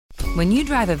When you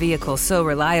drive a vehicle so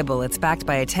reliable it's backed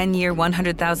by a 10-year,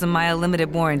 100,000-mile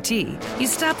limited warranty, you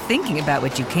stop thinking about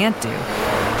what you can't do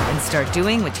and start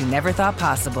doing what you never thought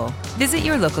possible. Visit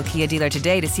your local Kia dealer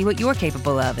today to see what you're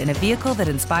capable of in a vehicle that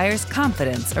inspires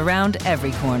confidence around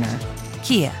every corner.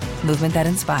 Kia, movement that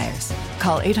inspires.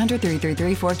 Call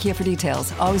 800-333-4KIA for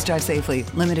details. Always drive safely.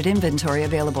 Limited inventory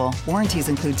available. Warranties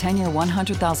include 10-year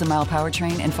 100,000-mile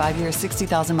powertrain and 5-year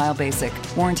 60,000-mile basic.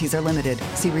 Warranties are limited.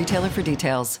 See retailer for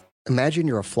details. Imagine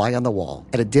you're a fly on the wall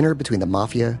at a dinner between the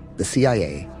mafia, the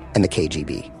CIA, and the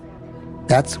KGB.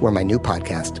 That's where my new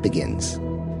podcast begins.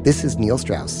 This is Neil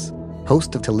Strauss,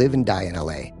 host of To Live and Die in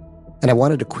LA. And I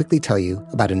wanted to quickly tell you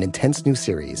about an intense new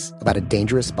series about a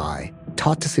dangerous spy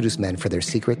taught to seduce men for their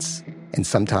secrets and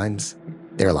sometimes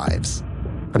their lives.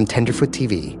 From Tenderfoot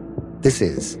TV, this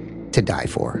is To Die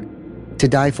For. To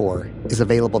Die For is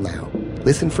available now.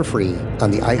 Listen for free on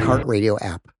the iHeartRadio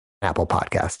app, Apple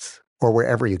Podcasts, or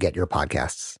wherever you get your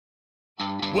podcasts.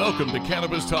 Welcome to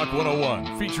Cannabis Talk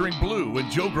 101, featuring Blue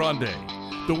and Joe Grande,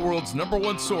 the world's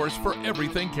 #1 source for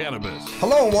everything cannabis.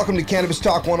 Hello and welcome to Cannabis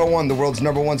Talk 101, the world's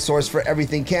 #1 source for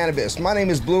everything cannabis. My name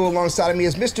is Blue. Alongside of me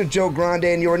is Mr. Joe Grande,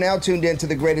 and you are now tuned in to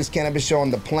the greatest cannabis show on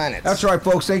the planet. That's right,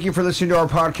 folks. Thank you for listening to our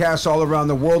podcasts all around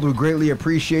the world. We greatly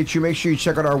appreciate you. Make sure you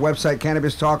check out our website,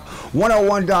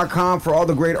 CannabisTalk101.com, for all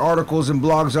the great articles and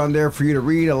blogs on there for you to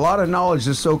read. A lot of knowledge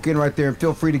to soak in right there, and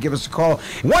feel free to give us a call.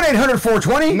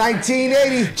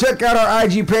 1-800-420-1980. Check out our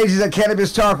IG pages at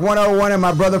Cannabis Talk 101, and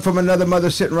my brother from another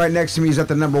mother sitting right next to me is at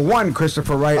the #1,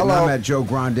 Christopher Wright. Hello. And I'm at Joe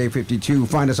Grande 52.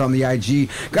 Find us on the IG.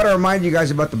 Got to remind you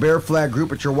guys about the Bear Flag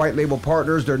Group. It's your white label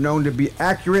partners. They're known to be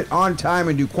accurate, on time,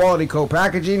 and do quality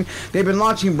co-packaging. They've been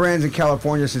launching brands in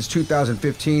California since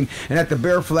 2015, and at the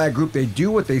Bear Flag Group, they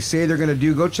do what they say they're going to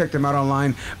do. Go check them out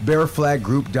online,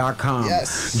 bearflaggroup.com.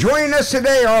 Yes. Joining us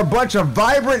today are a bunch of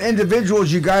vibrant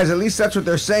individuals, you guys, at least that's what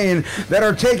they're saying, that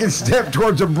are taking steps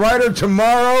towards a brighter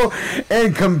tomorrow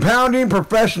and compounding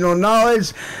professional knowledge.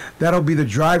 That'll be the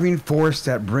driving force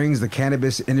that brings the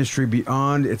cannabis industry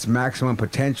beyond its maximum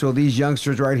potential. These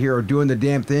youngsters right here are doing the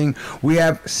damn thing. We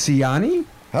have Siani.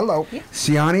 Hello.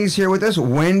 Siani's here with us.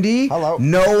 Wendy. Hello.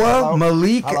 Noah. Hello.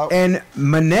 Malik. Hello. And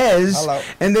Manez. Hello.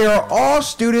 And they are all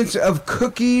students of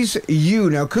Cookies U.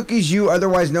 Now, Cookies U,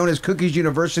 otherwise known as Cookies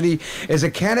University, is a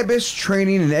cannabis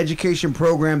training and education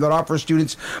program that offers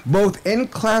students both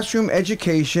in-classroom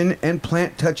education and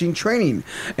plant-touching training.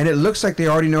 And it looks like they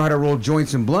already know how to roll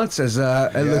joints and blunts, as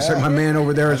it looks like my man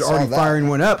over there is already firing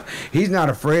one up. He's not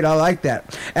afraid. I like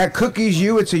that. At Cookies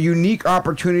U, it's a unique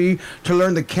opportunity to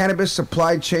learn the cannabis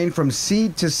supply chain from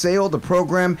seed to sale. The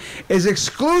program is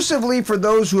exclusively for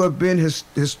those who have been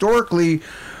historically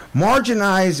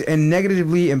marginalized and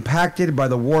negatively impacted by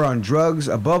the war on drugs.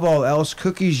 Above all else,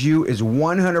 Cookies U is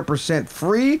 100%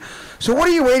 free. So what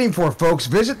are you waiting for, folks?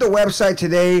 Visit the website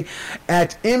today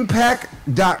at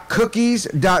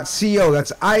impact.cookies.co.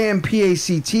 That's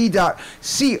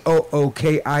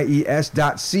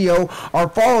impact.cookies.co, or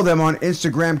follow them on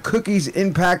Instagram, Cookies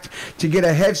Impact, to get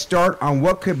a head start on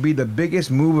what could be the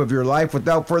biggest move of your life.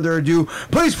 Without further ado,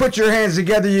 please put your hands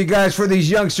together, you guys, for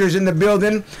these youngsters in the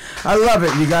building. I love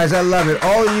it, you guys. I love it.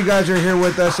 All of you guys are here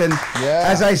with us, and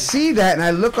as I see that and I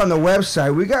look on the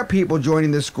website, we got people joining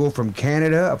this school from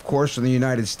Canada, of course, from the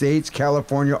United States,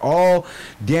 California, all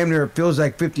damn near, it feels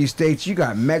like 50 states. You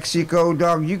got Mexico,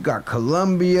 dog. You got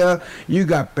Colombia. You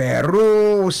got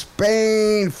Peru,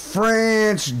 Spain,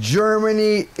 France,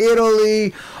 Germany,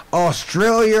 Italy,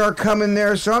 Australia are coming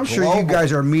there. So I'm sure you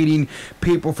guys are meeting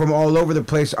people from all over the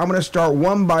place. I'm going to start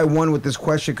one by one with this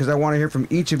question because I want to hear from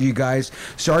each of you guys,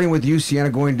 starting with you, Sienna,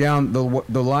 going down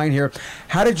the line here.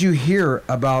 How did you hear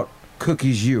about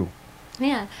Cookies U?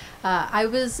 Yeah, I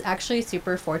was actually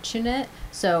super fortunate.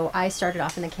 So I started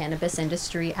off in the cannabis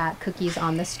industry at Cookies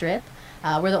on the Strip.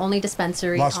 We're the only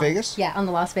dispensary. Las Vegas? Yeah, on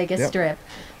the Las Vegas Strip.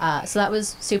 So that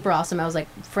was super awesome. I was like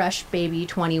fresh baby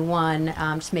 21,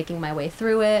 just making my way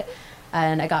through it.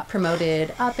 And I got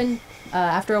promoted up and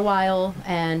after a while,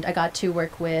 and I got to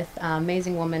work with an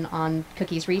amazing woman on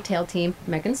Cookies retail team,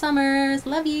 Megan Summers.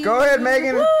 Love you. Go ahead,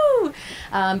 Megan. Woo!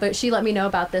 But she let me know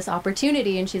about this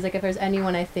opportunity, and she's like, if there's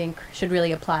anyone I think should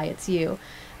really apply, it's you.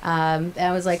 And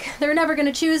I was like, they're never going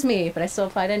to choose me, but I still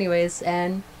applied anyways.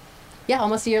 And yeah,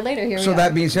 almost a year later, here we are. So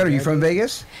that being said, are you from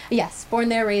Vegas? Yes, born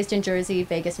there, raised in Jersey,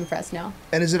 Vegas, and Fresno.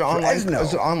 And is it online?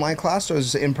 Is it online class or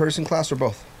is it in-person class or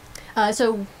both?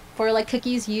 So For like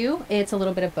Cookies U, it's a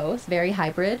little bit of both, very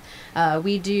hybrid.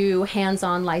 We do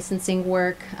hands-on licensing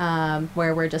work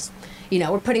where we're just,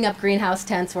 we're putting up greenhouse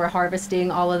tents, we're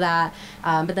harvesting, all of that.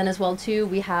 But then as well too,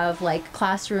 we have like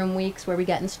classroom weeks where we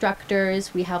get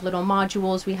instructors, we have little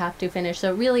modules we have to finish.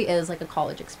 So it really is like a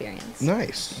college experience.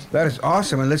 Nice. That is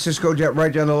awesome. And let's just go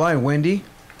right down the line. Wendy.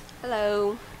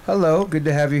 Hello. Hello. Good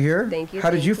to have you here. Thank you. How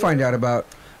did you find out about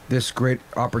this great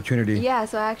opportunity? Yeah,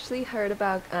 so I actually heard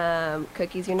about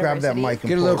Cookies University. Grab that mic and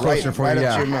Get a little closer for right you.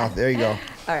 up to your mouth. There you go.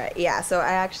 All right, yeah. So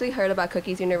I actually heard about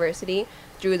Cookies University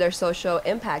through their social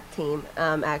impact team,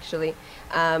 actually.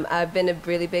 I've been a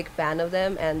really big fan of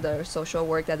them and their social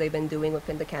work that they've been doing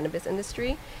within the cannabis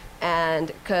industry. And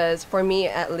because for me,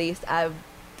 at least,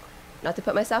 not to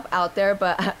put myself out there,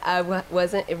 but I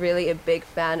wasn't really a big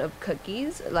fan of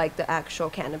Cookies, like the actual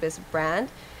cannabis brand.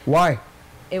 Why?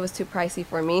 It was too pricey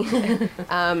for me.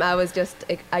 I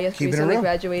just recently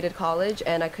graduated college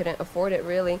and I couldn't afford it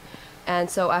really. And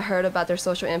so I heard about their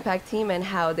social impact team and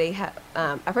how they have,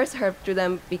 I first heard through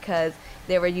them because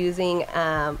they were using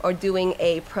or doing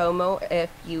a promo if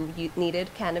you needed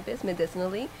cannabis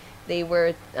medicinally. They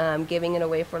were giving it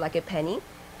away for like a penny.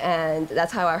 And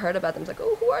that's how I heard about them. I was like,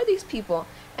 oh, who are these people?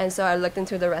 And so I looked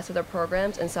into the rest of their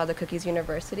programs and saw the Cookies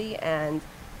University and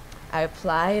I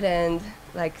applied and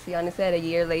like Siani said, a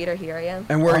year later, here I am.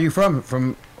 And where are you from?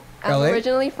 From LA? I'm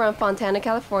originally from Fontana,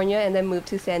 California, and then moved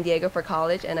to San Diego for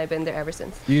college, and I've been there ever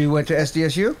since. You went to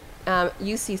SDSU?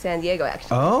 UC San Diego,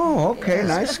 actually. Oh, okay. Yeah.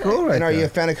 Nice school right And are there. you a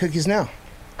fan of Cookies now?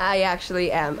 I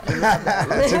actually am.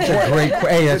 That's a great.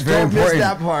 Hey, that's very Don't miss important.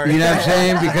 that part. You know what I'm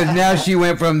saying? Because now she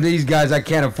went from these guys, I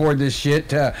can't afford this shit,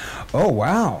 to, oh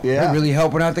wow, Yeah. they're really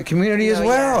helping out the community as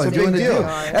well. It's a and doing big the deal.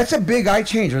 That's a big eye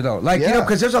changer though. Like Yeah.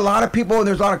 because there's a lot of people and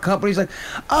there's a lot of companies like,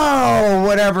 oh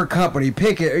whatever company,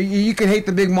 pick it. You can hate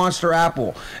the big monster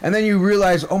Apple, and then you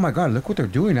realize, oh my God, look what they're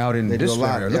doing out in They do this a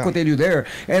lot, area. yeah. Look what they do there,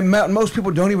 and most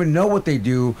people don't even know what they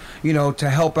do. To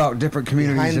help out different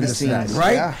communities Behind and the this and that, scenes,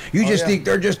 right? yeah. You Oh, just yeah. think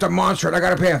they're just a monster and I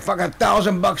gotta pay a fucking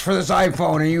 $1,000 for this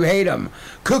iPhone and you hate them.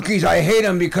 Cookies, I hate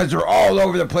them because they're all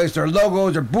over the place. Their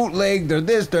logos are bootleg, they're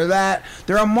this, they're that.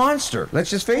 They're a monster. Let's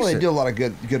just face Well, they it. do a lot of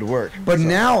good work. But So-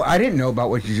 now I didn't know about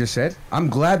what you just said. I'm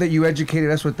glad that you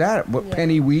educated us with that. What Yeah.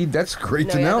 penny weed? That's great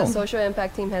to know. The social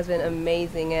impact team has been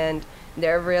amazing, and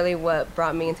they're really what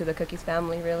brought me into the Cookies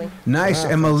family, really. Nice. Wow,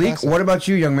 And Malik, fantastic. what about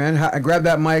you, young man? Grab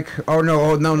that mic. Oh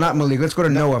no, not Malik. Let's go to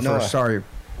Noah Noah. first. Sorry.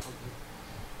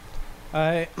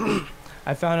 I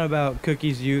found out about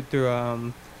Cookies U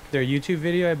through their YouTube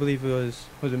video. I believe it was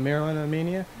it Marijuana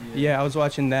Mania? Yeah, I was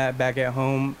watching that back at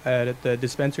home at the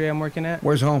dispensary I'm working at.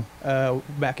 Where's home?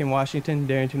 Back in Washington,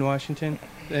 Darrington, Washington.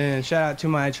 And shout out to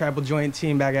my tribal joint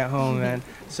team back at home, man.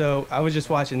 So I was just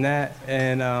watching that,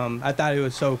 and I thought it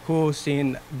was so cool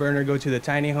seeing Burner go to the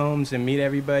tiny homes and meet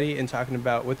everybody and talking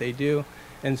about what they do.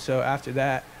 And so after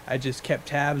that, I just kept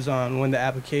tabs on when the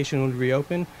application would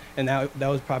reopen, and that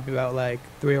was probably about like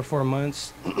 3 or 4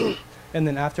 months. And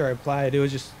then after I applied, it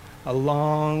was just a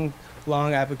long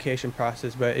application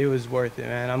process, but it was worth it,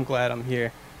 man. I'm glad I'm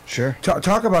here. Sure.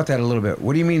 Talk about that a little bit.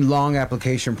 What do you mean long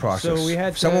application process? So we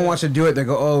had If someone to- wants to do it, they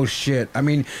go, oh shit. I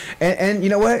mean, and you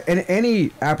know what? In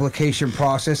any application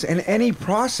process and any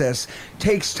process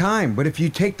takes time. But if you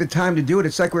take the time to do it,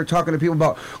 it's like we were talking to people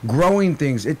about growing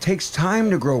things. It takes time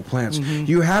to grow plants.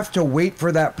 You have to wait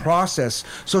for that process.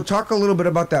 So talk a little bit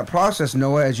about that process,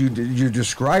 Noah, as you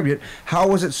described it. How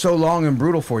was it so long and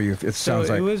brutal for you? It sounds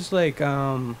So like it was like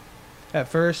at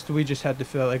first we just had to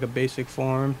fill out like a basic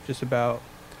form just about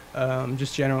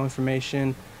just general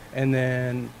information, and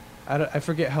then I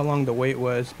forget how long the wait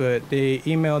was, but they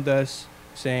emailed us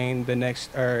saying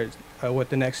what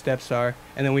the next steps are,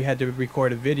 and then we had to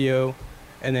record a video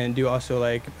and then do also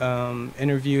like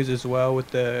interviews as well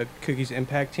with the Cookies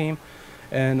Impact team,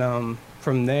 and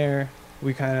from there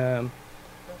we had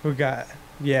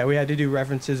to do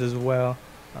references as well.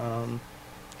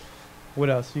 What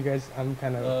else? You guys, I'm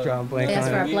kind of drawing blank They asked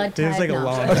on for our it. blood It was type, like a no.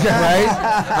 long right?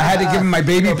 I had to give him my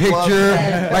baby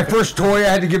picture, my first toy. I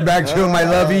had to give back to him, my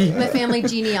lovey. My family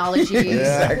genealogy.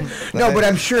 No, but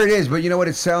I'm sure it is. But you know what?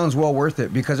 It sounds well worth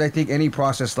it because I think any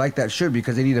process like that should,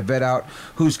 because they need to vet out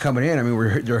who's coming in. I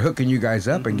mean, they're hooking you guys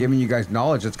up and giving you guys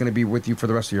knowledge that's going to be with you for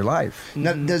the rest of your life.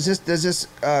 Now, does this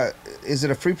is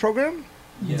it a free program?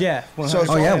 Yeah. 100%. So,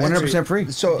 100%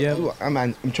 free. So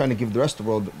I'm trying to give the rest of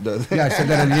the world the Yeah, I said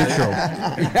that in the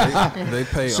intro. They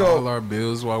pay all our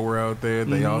bills while we're out there.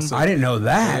 They also I didn't know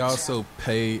that. They also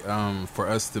pay for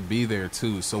us to be there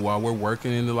too. So while we're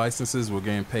working in the licenses, we're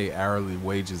getting paid hourly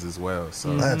wages as well. So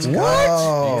let's go.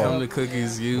 You come to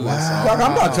Cookies U. Wow. Doc,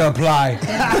 I'm about to apply.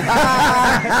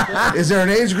 Is there an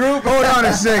age group? Hold on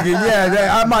a second.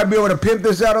 Yeah, I might be able to pimp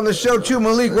this out on the show too.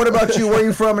 Malik, what about you? Where are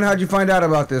you from, and how'd you find out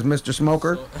about this, Mr.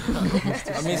 Smoker?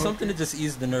 I mean, something to just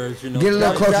ease the nerves, you know. Get a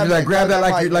little closer to that. Grab that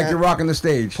like you're rocking the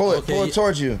stage. Pull it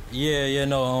towards you. Yeah,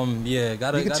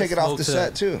 gotta. You can take it off the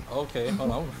set too. Okay,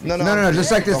 hold on. No,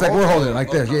 just like this, like we're holding it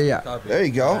like this. Yeah. There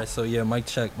you go. All right, so mic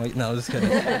check. No, just kidding.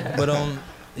 But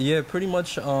yeah, pretty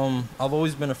much. I've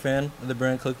always been a fan of the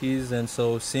brand Cookies, and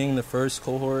so seeing the first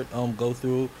cohort go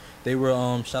through, they were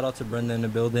shout out to Brenda in the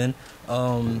building.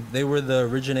 They were the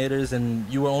originators,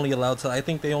 and you were only allowed to. I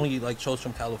think they only chose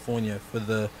from California for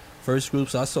the first group.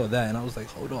 So I saw that, and I was like,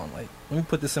 hold on, let me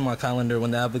put this in my calendar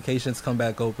when the applications come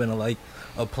back open to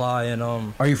apply. And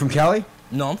Are you from Cali?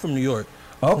 No, I'm from New York.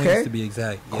 Okay. Queens to be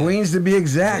exact. Yeah. Queens to be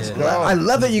exact. Yeah. I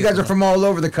love that you guys are from all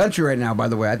over the country right now, by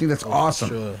the way. I think that's awesome.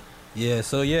 Sure. Yeah,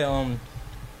 so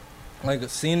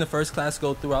seeing the first class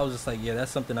go through, I was just like, yeah,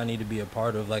 that's something I need to be a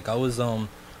part of. I was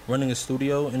running a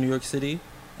studio in New York City,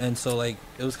 and so it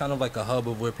was kind of like a hub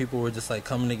of where people were just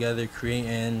coming together,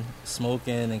 creating,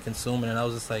 smoking, and consuming, and I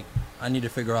was just like, I need to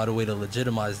figure out a way to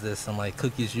legitimize this, and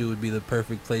Cookies U would be the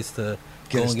perfect place to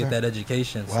go and get that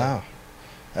education. Wow.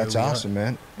 That's awesome,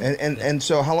 man. And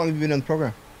so how long have you been in the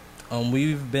program?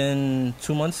 We've been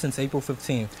 2 months since April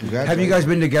 15th. Have you guys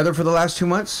been together for the last 2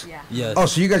 months? Yeah. Yes. Oh,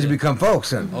 so you guys have become folks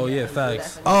then? Oh, yeah,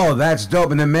 facts. Oh, that's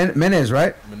dope. And then Menez,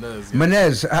 right? Menez.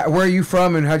 Menez, where are you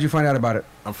from and how'd you find out about it?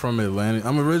 I'm from Atlanta.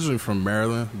 I'm originally from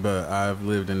Maryland, but I've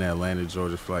lived in Atlanta,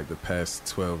 Georgia for the past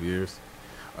 12 years.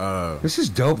 This is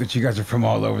dope that you guys are from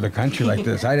all over the country like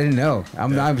this. I didn't know. I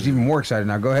was even more excited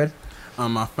now. Go ahead.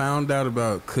 I found out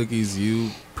about Cookies U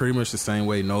pretty much the same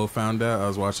way Noah found out. I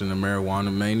was watching the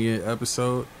Marijuana Mania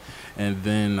episode, and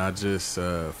then I just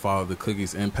followed the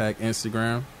Cookies Impact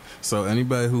Instagram. So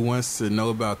anybody who wants to know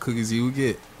about Cookies U, we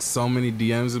get so many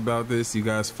DMs about this. You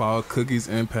guys follow Cookies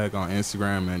Impact on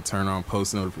Instagram and turn on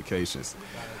post notifications.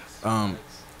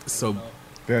 So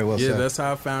very well said. That's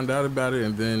how I found out about it,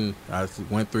 and then I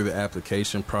went through the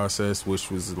application process, which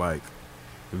was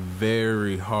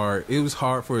very hard. It was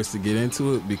hard for us to get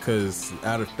into it because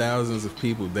out of thousands of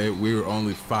people, we were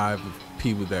only 5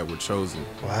 people that were chosen.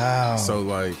 Wow.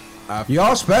 So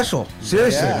y'all special.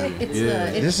 Seriously.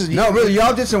 Yeah. Really,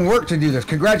 y'all did some work to do this.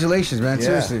 Congratulations, man.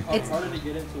 Yeah. Seriously. It's harder to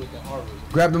get into it than Harvard.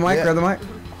 Grab the mic.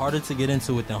 Harder to get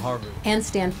into it than Harvard. And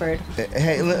Stanford.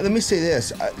 Hey, let me say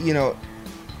this. You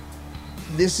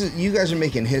guys are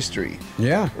making history.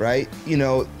 Yeah. Right?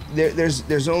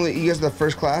 There's only, you guys are the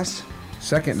first class?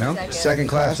 Second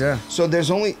class, yeah. So there's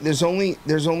only a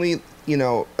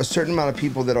certain amount of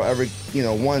people that'll ever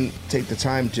one, take the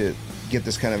time to get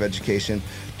this kind of education.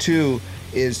 2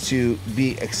 is to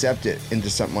be accepted into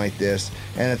something like this,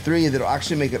 and 3 that'll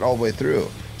actually make it all the way through.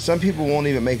 Some people won't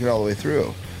even make it all the way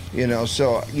through.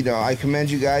 So I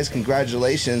commend you guys.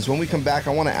 Congratulations. When we come back,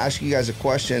 I want to ask you guys a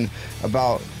question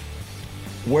about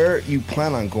where you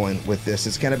plan on going with this.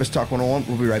 It's Cannabis Talk 101.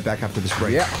 We'll be right back after this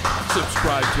break. Yeah.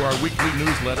 Subscribe to our weekly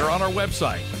newsletter on our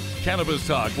website,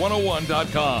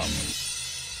 CannabisTalk101.com.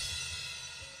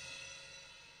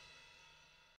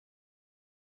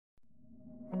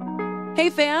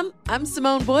 Hey fam, I'm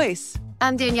Simone Boyce.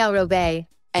 I'm Danielle Robay.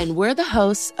 And we're the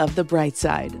hosts of The Bright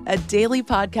Side, a daily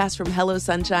podcast from Hello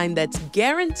Sunshine that's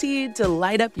guaranteed to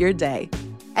light up your day.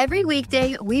 Every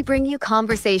weekday, we bring you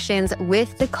conversations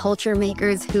with the culture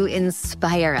makers who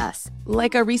inspire us.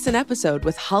 Like our recent episode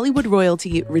with Hollywood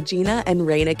royalty Regina and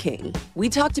Raina King. We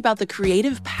talked about the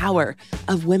creative power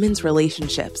of women's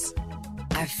relationships.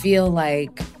 I feel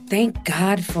thank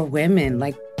God for women,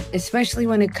 especially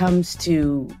when it comes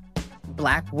to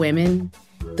Black women,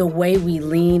 the way we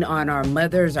lean on our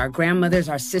mothers, our grandmothers,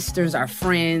 our sisters, our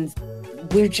friends.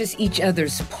 We're just each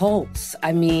other's pulse.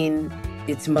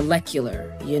 It's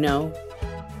molecular,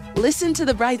 Listen to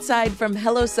The Bright Side from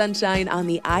Hello Sunshine on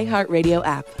the iHeartRadio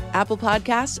app, Apple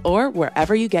Podcasts, or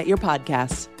wherever you get your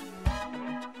podcasts.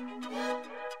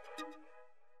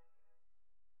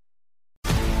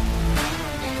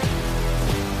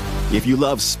 If you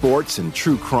love sports and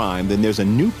true crime, then there's a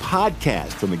new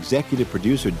podcast from executive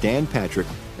producer Dan Patrick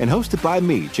and hosted by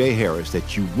me, Jay Harris,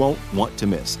 that you won't want to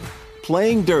miss.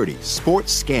 Playing Dirty: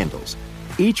 Sports Scandals.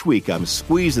 Each week, I'm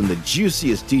squeezing the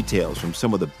juiciest details from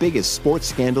some of the biggest sports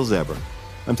scandals ever.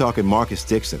 I'm talking Marcus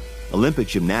Dixon, Olympic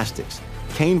gymnastics,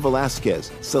 Cain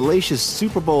Velasquez, salacious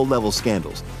Super Bowl level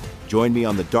scandals. Join me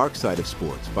on the dark side of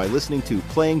sports by listening to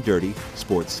Playing Dirty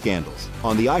Sports Scandals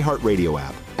on the iHeartRadio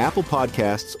app, Apple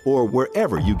Podcasts, or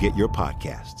wherever you get your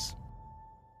podcasts.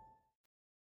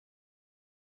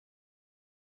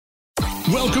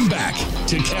 Welcome back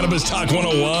to Cannabis Talk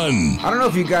 101. I don't know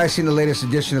if you guys seen the latest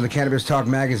edition of the Cannabis Talk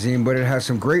magazine, but it has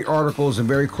some great articles and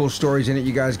very cool stories in it.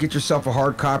 You guys get yourself a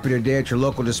hard copy today at your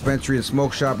local dispensary and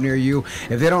smoke shop near you.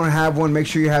 If they don't have one, make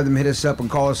sure you have them hit us up and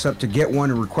call us up to get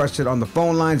one and request it on the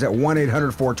phone lines at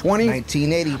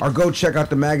 1-800-420-1980. Or go check out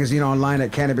the magazine online at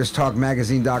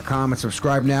CannabisTalkMagazine.com and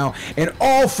subscribe now. And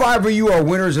all 5 of you are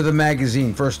winners of the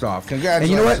magazine, first off. Congratulations. And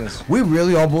you know what? We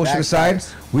really, all bullshit aside,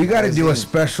 Backpacks. we got to do a Magazine.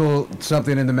 special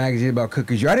something in the magazine about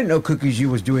Cookies U. I didn't know Cookies U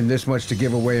was doing this much to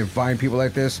give away and find people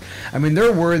like this. I mean,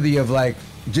 they're worthy of like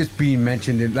just being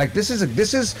mentioned. And like this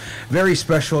is very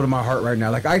special to my heart right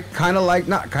now. Like I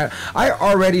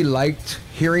already liked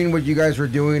hearing what you guys were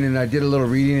doing, and I did a little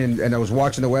reading and I was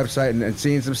watching the website and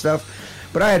seeing some stuff.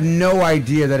 But I had no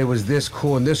idea that it was this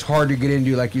cool and this hard to get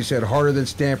into. Like you said, harder than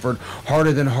Stanford,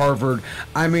 harder than Harvard.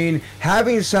 I mean,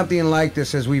 having something like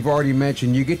this, as we've already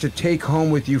mentioned, you get to take home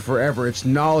with you forever. It's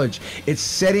knowledge. It's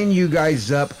setting you guys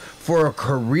up for a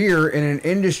career in an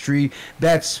industry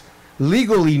that's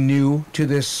legally new to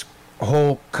this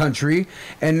whole country.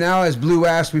 And now, as Blue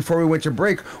asked before we went to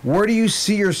break, where do you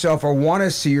see yourself or want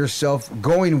to see yourself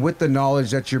going with the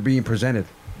knowledge that you're being presented?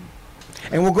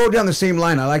 And we'll go down the same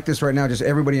line. I like this right now, just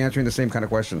everybody answering the same kind of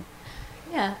question.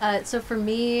 Yeah, so for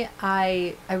me,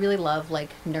 I really love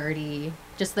like nerdy,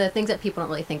 just the things that people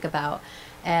don't really think about.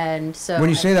 And so when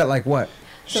you say that, like what?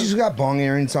 She's got bong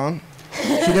earrings on. She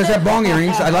does have bong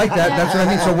earrings. I like that. That's what I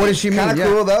mean. So what does she mean? Kind of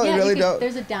cool though. Yeah, really you dope.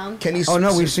 there's a down. Can you? Oh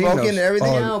no, we've seen smoke those. and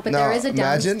everything. No, but there is a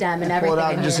down stem and everything. Pull it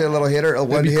out in and just here. hit a little hitter, a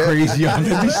one That'd be hit. crazy.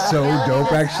 That'd be so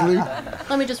dope, actually.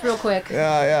 Let me just real quick.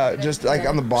 Yeah, just like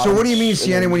on the bottom. So what do you mean, and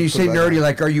Sienna, then when you put say it back nerdy? on.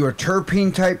 Like, are you a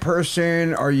terpene type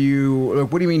person? Are you?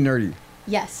 Like, what do you mean nerdy?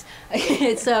 Yes.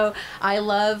 So I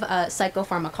love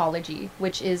psychopharmacology,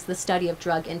 which is the study of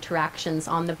drug interactions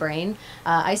on the brain.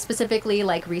 I specifically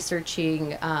like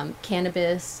researching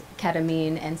cannabis,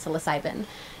 ketamine, and psilocybin.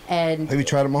 And Have you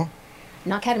tried them all?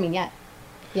 not ketamine yet.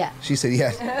 Yeah. She said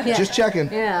yes. Yeah. Just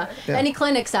checking. Yeah. Yeah. Any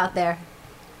clinics out there?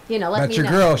 You know, let That's me your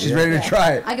know. girl. She's ready to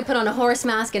try it. I could put on a horse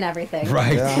mask and everything.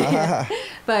 Right.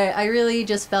 But I really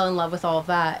just fell in love with all of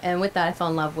that. And with that, I fell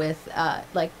in love with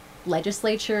like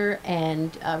legislature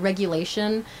and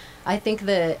regulation. I think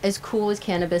that as cool as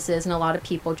cannabis is, and a lot of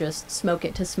people just smoke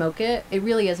it to smoke it, it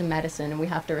really is a medicine, and we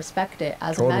have to respect it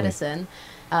as Totally. a medicine.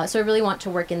 So I really want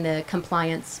to work in the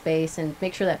compliance space and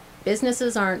make sure that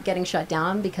businesses aren't getting shut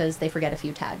down because they forget a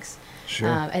few tags. Sure.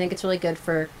 I think it's really good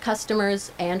for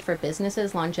customers and for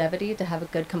businesses, longevity, to have a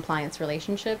good compliance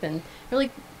relationship and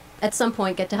really at some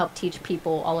point get to help teach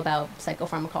people all about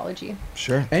psychopharmacology.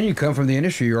 Sure. And you come from the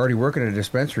industry. You're already working at a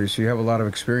dispensary, so you have a lot of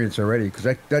experience already. Because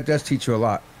that does teach you a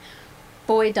lot.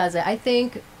 Boy, does it. I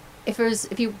think if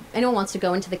anyone wants to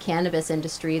go into the cannabis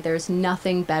industry, there's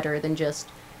nothing better than just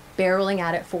barreling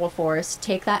at it full force.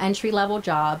 Take that entry-level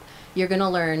job. You're going to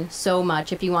learn so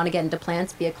much. If you want to get into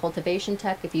plants, be a cultivation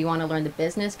tech. If you want to learn the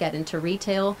business, get into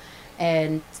retail.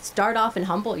 And start off and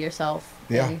humble yourself.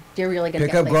 Yeah. And you're really going to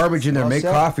Pick up garbage in there, Well make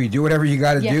said. coffee, do whatever you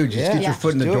got to Yeah. do. Just Yeah. get your Yeah.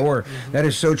 foot in the Just do it. door. That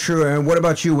is so true. And what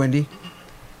about you, Wendy?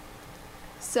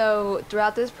 So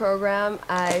throughout this program,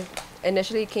 I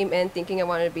initially came in thinking I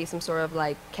wanted to be some sort of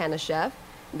like canna chef.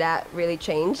 That really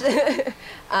changed.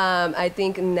 I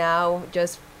think now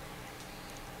just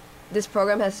this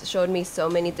program has showed me so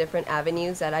many different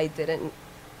avenues that I didn't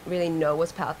really know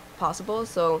was possible.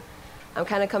 So I'm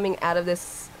kind of coming out of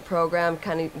this program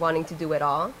kind of wanting to do it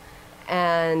all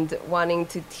and wanting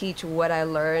to teach what I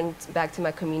learned back to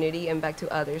my community and back to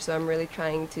others. So I'm really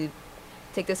trying to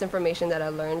take this information that I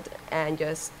learned and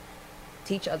just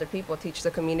teach other people, teach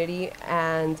the community,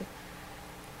 and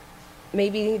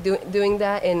maybe doing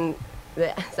that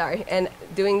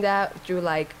doing that through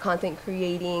like content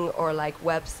creating or like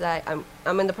website.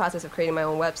 I'm in the process of creating my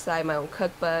own website, my own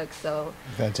cookbook. So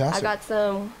Fantastic. I got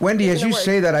some. Wendy, in as the you works.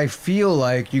 say that, I feel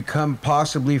like you come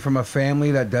possibly from a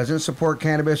family that doesn't support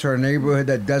cannabis or a neighborhood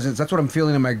that doesn't. That's what I'm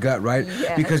feeling in my gut, right?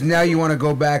 Yeah. Because now you want to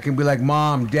go back and be like,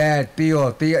 Mom, Dad,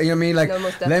 Theo, you know what I mean? Like, No,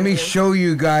 most let me definitely. show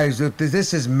you guys that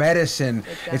this is medicine.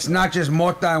 It's Exactly. not just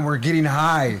mota and we're getting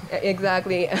high.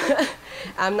 Exactly.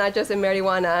 I'm not just in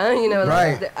marijuana, you know.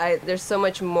 Right. There's so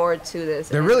much more to this.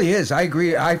 There really is. I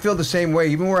agree. I feel the same way.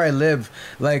 Even where I live,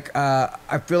 like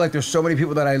I feel like there's so many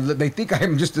people that they think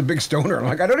I'm just a big stoner. I'm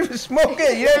like, I don't even smoke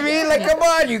it. You know what I mean? Like, come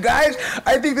on, you guys.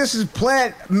 I think this is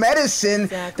plant medicine.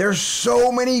 Exactly. There's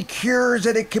so many cures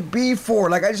that it could be for.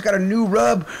 Like, I just got a new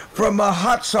rub from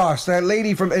Hot Sauce. That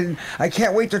lady and I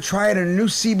can't wait to try it. A new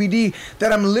CBD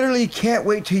that I'm literally can't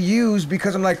wait to use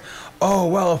because I'm like, oh,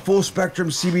 well, a full spectrum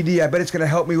CBD, I bet it's going to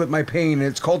help me with my pain, and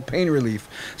it's called pain relief.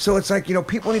 So it's like, you know,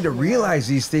 people need to realize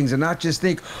these things and not just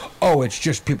think, oh, it's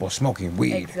just people smoking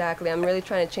weed. Exactly. I'm really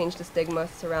trying to change the stigma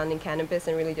surrounding cannabis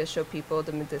and really just show people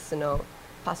the medicinal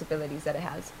possibilities that it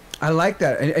has. I like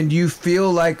that. And do you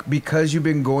feel like because you've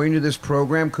been going to this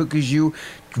program, Cookies U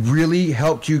really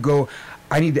helped you go,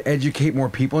 I need to educate more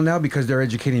people now because they're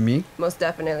educating me? Most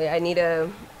definitely.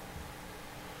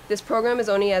 This program is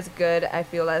only as good, I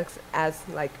feel, as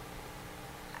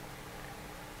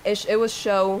it will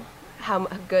show how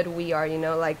good we are, you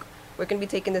know, like we're going to be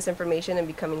taking this information and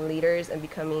becoming leaders and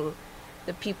becoming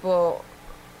the people,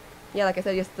 like I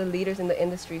said, just the leaders in the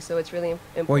industry, so it's really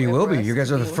important. Well, you will be. You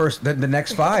guys are the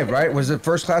next 5, right? Was it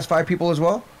first class 5 people as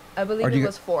well? I believe it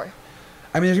was 4.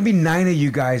 I mean, there's going to be 9 of you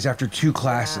guys after 2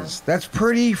 classes. Yeah. That's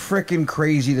pretty freaking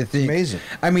crazy to think. Amazing.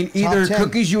 I mean, either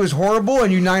Cookies U is horrible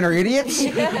and you 9 are idiots,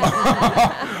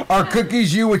 or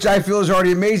Cookies U, which I feel is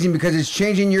already amazing because it's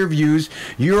changing your views.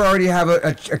 You already have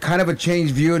a kind of a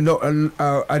changed view and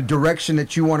a direction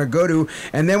that you want to go to.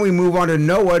 And then we move on to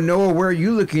Noah. Noah, where are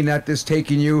you looking at this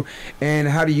taking you? And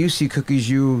how do you see Cookies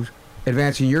U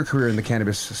advancing your career in the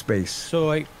cannabis space?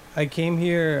 So I came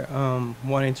here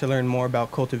wanting to learn more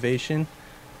about cultivation.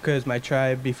 Because my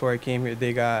tribe, before I came here,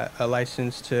 they got a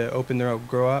license to open their own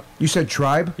grow up. You said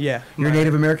tribe? Yeah. You're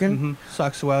Native American? Mm-hmm.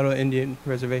 Soxhawtla Indian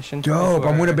Reservation. Dope.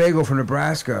 I'm Winnebago from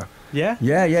Nebraska. Yeah?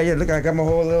 Yeah. Look, I got my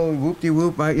whole little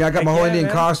whoop-de-whoop. I got my whole Indian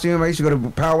costume. I used to go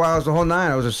to powwows the whole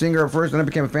 9. I was a singer at first, and I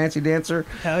became a fancy dancer.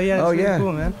 Hell yeah. Oh, really yeah.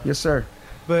 Cool, man. Yes, sir.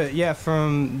 But, yeah,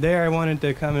 from there, I wanted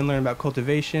to come and learn about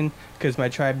cultivation because my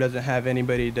tribe doesn't have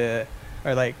anybody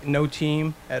no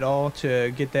team at all to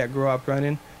get that grow up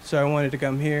running. So I wanted to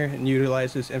come here and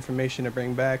utilize this information to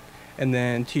bring back and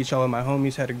then teach all of my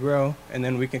homies how to grow, and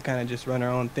then we can kind of just run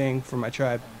our own thing for my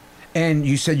tribe. And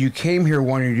you said you came here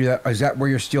wanting to do that. Is that where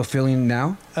you're still feeling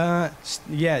now?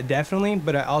 Yeah, definitely.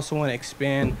 But I also want to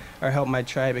expand or help my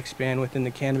tribe expand within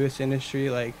the cannabis industry,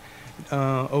 like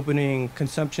opening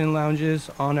consumption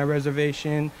lounges on our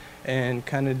reservation and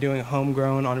kind of doing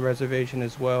homegrown on the reservation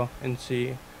as well and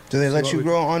see. Do they let you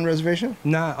grow on reservation?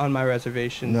 Not on my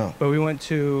reservation. No. But we went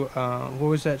to, what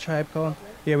was that tribe called?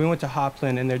 Yeah, we went to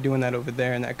Hopland, and they're doing that over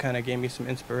there, and that kind of gave me some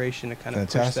inspiration to kind of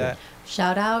push that.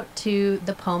 Shout out to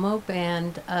the Pomo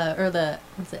Band,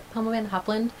 Pomo Band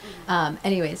Hopland?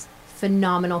 Anyways,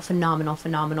 phenomenal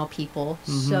people.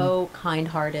 Mm-hmm. So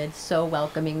kind-hearted, so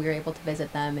welcoming. We were able to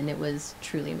visit them, and it was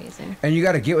truly amazing. And you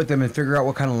got to get with them and figure out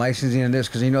what kind of licensing it is,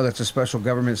 because you know that's a special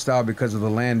government style because of the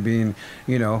land being,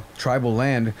 you know, tribal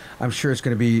land. I'm sure it's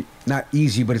going to be not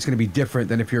easy, but it's going to be different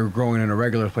than if you're growing in a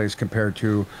regular place compared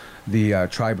to the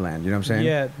tribe land. You know what I'm saying?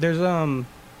 Yeah, there's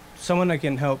someone that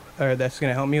can help, or that's going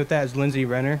to help me with that is Lindsay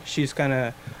Renner. She's kind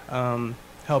of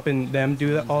helping them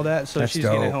do all that, so That's she's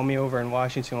dope. going to help me over in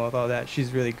Washington with all that.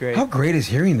 She's really great. How great is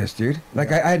hearing this, dude?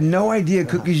 Like, I had no idea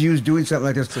Cookies U was doing something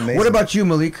like this. What about you,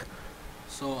 Malik?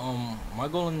 So, my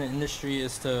goal in the industry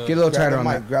is to... Get a little tighter on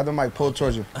that. Grab the mic, pull it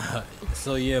towards you.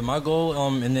 So, yeah, my goal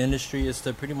in the industry is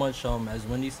to pretty much, as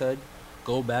Wendy said,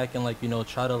 go back and,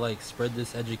 try to, spread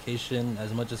this education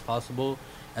as much as possible.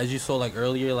 As you saw,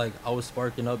 earlier, I was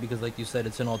sparking up because, like you said,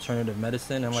 it's an alternative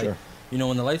medicine. And, Sure. You know,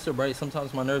 when the lights are bright,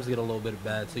 sometimes my nerves get a little bit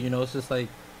bad. So, you know, it's just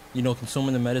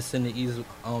consuming the medicine to ease,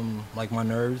 my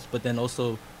nerves, but then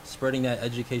also spreading that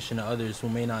education to others who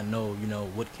may not know, you know,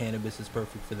 what cannabis is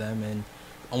perfect for them. And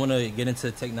I want to get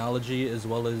into technology as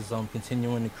well as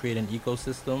continuing to create an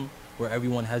ecosystem where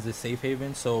everyone has a safe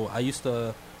haven. So I used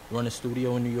to run a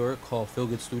studio in New York called Feel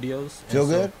Good Studios. Feel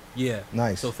Good? Yeah.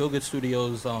 Nice. So Feel Good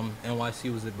Studios,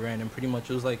 NYC was the brand, and pretty much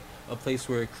it was a place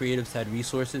where creatives had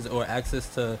resources or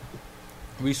access to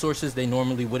resources they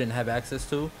normally wouldn't have access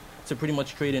to pretty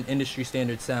much create an industry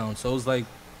standard sound. So it was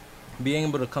being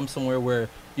able to come somewhere where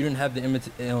you didn't have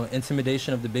the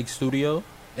intimidation of the big studio,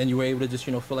 and you were able to just,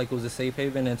 you know, feel like it was a safe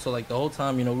haven. And so the whole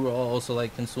time, you know, we were all also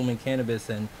consuming cannabis,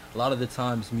 and a lot of the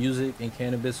times music and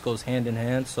cannabis goes hand in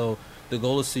hand. So the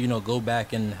goal is to, you know, go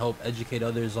back and help educate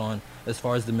others on as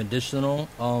far as the medicinal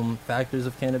factors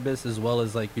of cannabis, as well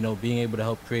as you know, being able to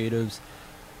help creatives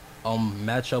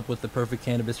match up with the perfect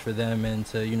cannabis for them, and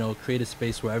to, you know, create a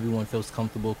space where everyone feels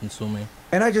comfortable consuming.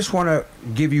 And I just want to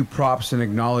give you props and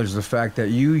acknowledge the fact that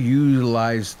you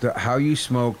utilized how you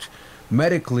smoked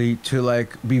medically to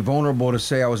like be vulnerable to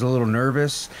say I was a little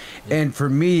nervous. And for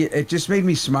me, it just made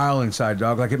me smile inside,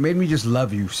 dog. Like, it made me just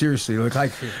love you, seriously.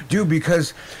 Like, dude,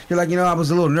 because you're like, you know, I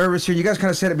was a little nervous here. You guys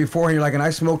kind of said it before, and you're like, and I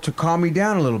smoked to calm me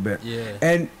down a little bit. Yeah.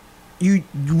 And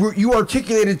you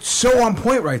articulated so on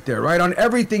point right there, right, on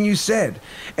everything you said.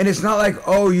 And it's not like,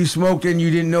 oh, you smoked and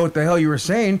you didn't know what the hell you were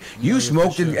saying. You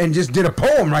smoked and just did a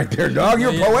poem right there, dog.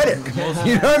 You're poetic.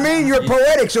 You know what I mean? You're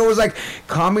poetic. So it was like,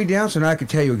 calm me down so now I could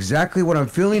tell you exactly what I'm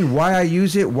feeling, why I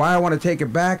use it, why I want to take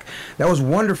it back. That was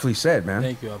wonderfully said, man.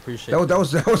 Thank you. I appreciate it.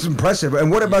 That was impressive. And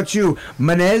what about you,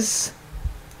 Menez?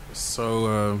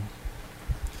 So,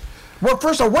 well,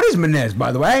 first of all, what is Menez,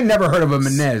 by the way? I ain't never heard of a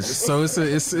Menez. So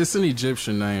it's an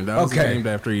Egyptian name. That was named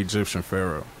after Egyptian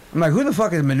pharaoh. I'm like, who the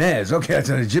fuck is Menez? Okay, that's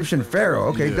an Egyptian pharaoh.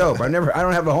 Okay, dope. I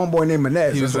don't have a homeboy named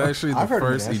Menez. He was actually the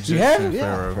first Egyptian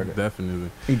pharaoh.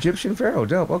 Definitely. Egyptian pharaoh,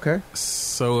 dope. Okay.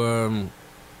 So,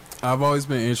 I've always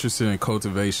been interested in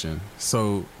cultivation.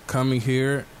 So coming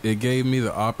here, it gave me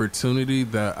the opportunity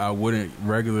that I wouldn't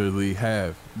regularly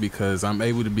have, because I'm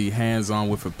able to be hands-on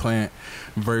with a plant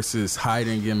versus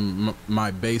hiding in my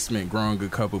basement growing a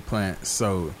couple plants.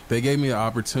 So they gave me the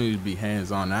opportunity to be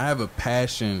hands-on. I have a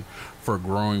passion for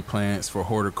growing plants, for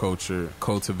horticulture,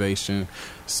 cultivation.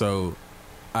 So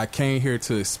I came here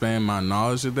to expand my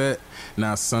knowledge of that.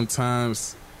 Now,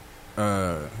 sometimes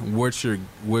what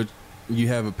you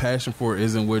have a passion for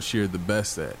isn't what you're the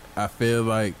best at. I feel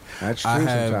like that's true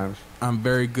sometimes. I'm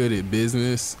very good at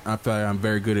business. I feel like I'm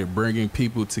very good at bringing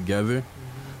people together.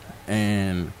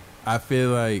 And I feel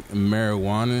like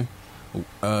marijuana,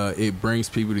 it brings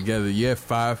people together. You have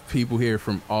 5 people here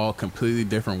from all completely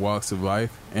different walks of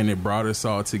life, and it brought us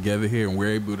all together here, and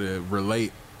we're able to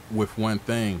relate with one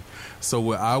thing. So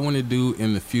what I want to do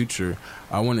in the future,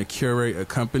 I want to curate a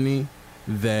company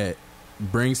that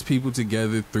brings people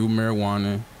together through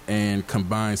marijuana and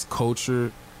combines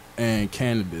culture and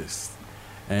cannabis.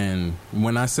 And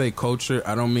when I say culture,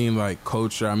 I don't mean like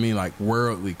culture, I mean like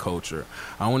worldly culture.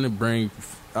 I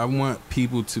want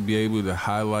people to be able to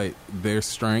highlight their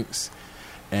strengths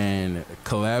and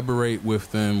collaborate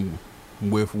with them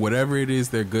with whatever it is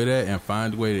they're good at, and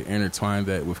find a way to intertwine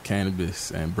that with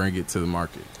cannabis and bring it to the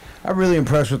market. I'm really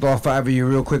impressed with all 5 of you.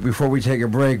 Real quick before we take a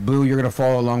break, Blue, you're going to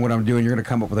follow along what I'm doing. You're going to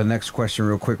come up with the next question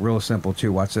real quick, real simple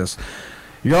too. Watch this.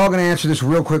 You're all going to answer this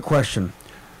real quick question.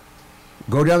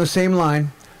 Go down the same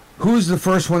line. Who's the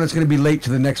first one that's going to be late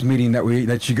to the next meeting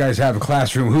that you guys have in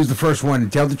classroom? Who's the first one?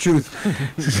 Tell the truth.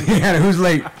 Yeah, who's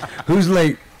late? Who's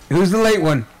late? Who's the late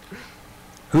one?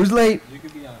 Who's late? You can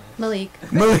be honest. Malik.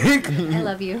 Malik. I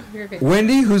love you. You're good.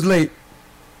 Wendy, who's late?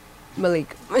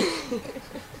 Malik.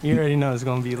 You already know it's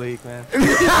gonna be late, man.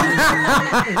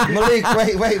 Malik,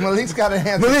 wait. Malik's got a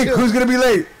hand. Malik, who's gonna be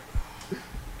late?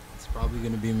 It's probably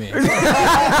gonna be me.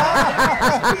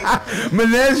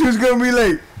 Menez, who's gonna be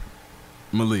late?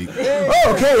 Malik.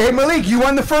 Oh, okay. Hey, Malik, you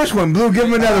won the first one. Blue, give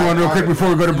him another one real quick before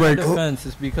we go to break. Defense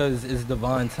is because it's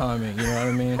divine timing. You know what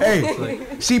I mean? Hey, it's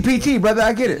like, CPT, brother,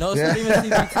 I get it. No, it's not even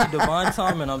CPT. Divine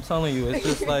timing. I'm telling you, it's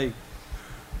just like,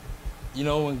 you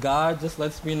know, when God just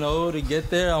lets me know to get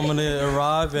there, I'm gonna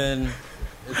arrive, and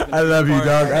I love you,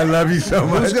 dog. I love you so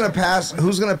much. Who's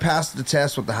gonna pass the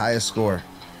test with the highest score?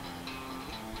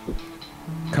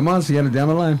 Come on, Sienna, down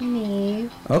the line. Me.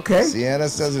 Okay. Sienna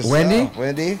says it's Wendy.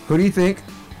 Wendy, who do you think?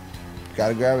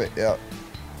 Gotta grab it. Yep.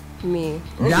 Me.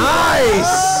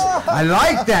 Nice. I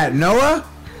like that, Noah.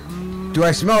 Do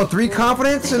I smell 3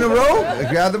 confidence in a row?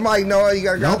 Grab the mic, Noah. You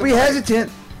gotta grab Don't be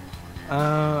hesitant.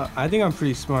 I think I'm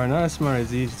pretty smart. Not as smart as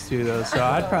these two, though. So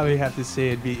I'd probably have to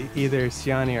say it'd be either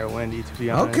Siani or Wendy, to be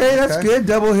honest. Okay, that's good.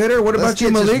 Double hitter. What about you,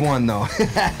 Malik? Just one, though.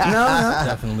 No.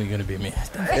 Definitely gonna be me. It's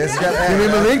gonna be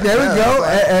Malik. There we go.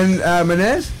 And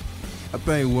Menez? I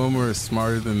think women are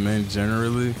smarter than men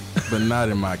generally, but not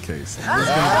in my case. It's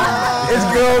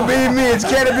gonna be me. It's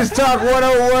Cannabis Talk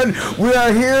 101. We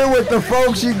are here with the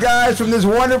folks, you guys, from this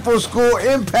wonderful school.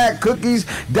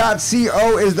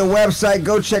 ImpactCookies.co is the website.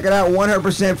 Go check it out.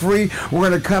 100% free. We're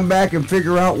gonna come back and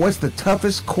figure out what's the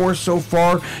toughest course so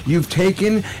far you've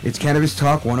taken. It's Cannabis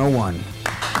Talk 101.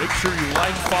 Make sure you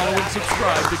like, follow, and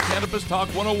subscribe to Cannabis Talk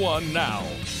 101 now.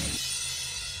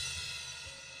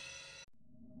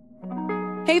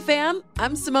 Hey fam,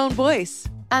 I'm Simone Boyce.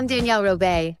 I'm Danielle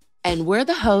Robay. And we're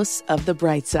the hosts of The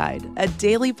Bright Side, a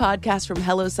daily podcast from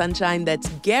Hello Sunshine that's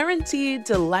guaranteed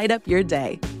to light up your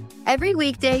day. Every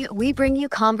weekday, we bring you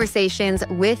conversations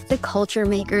with the culture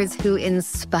makers who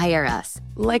inspire us.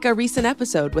 Like our recent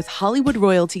episode with Hollywood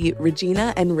royalty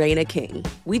Regina and Raina King.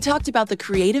 We talked about the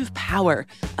creative power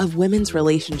of women's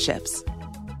relationships.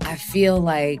 I feel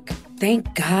like,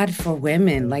 thank God for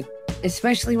women, like,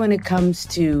 especially when it comes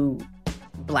to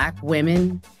Black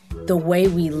women, the way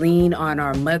we lean on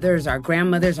our mothers, our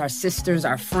grandmothers, our sisters,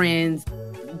 our friends.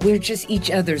 We're just each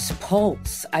other's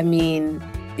pulse. I mean,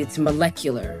 it's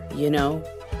molecular, you know?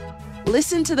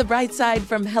 Listen to The Bright Side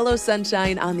from Hello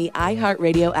Sunshine on the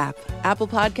iHeartRadio app, Apple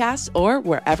Podcasts, or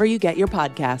wherever you get your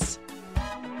podcasts.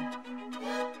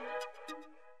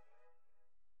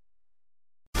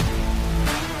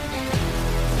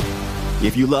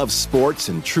 If you love sports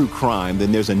and true crime,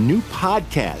 then there's a new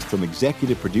podcast from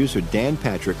executive producer Dan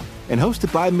Patrick and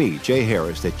hosted by me, Jay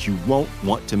Harris, that you won't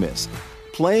want to miss.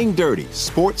 Playing Dirty: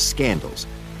 Sports Scandals.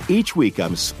 Each week,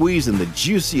 I'm squeezing the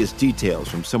juiciest details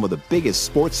from some of the biggest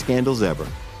sports scandals ever.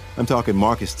 I'm talking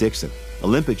Marcus Dixon,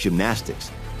 Olympic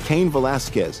gymnastics, Cain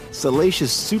Velasquez,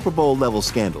 salacious Super Bowl-level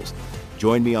scandals.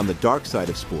 Join me on the dark side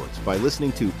of sports by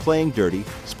listening to Playing Dirty: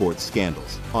 Sports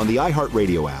Scandals on the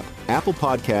iHeartRadio app, Apple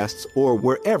Podcasts, or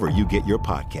wherever you get your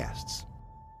podcasts.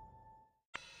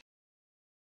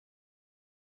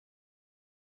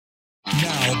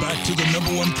 Now back to the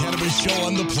 #1 cannabis show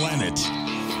on the planet.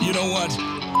 You know what?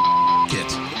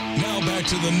 It. Now back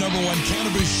to the #1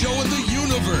 cannabis show in the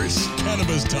universe.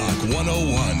 Cannabis Talk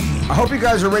 101. I hope you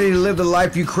guys are ready to live the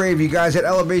life you crave. You guys at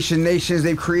Elevation Nations,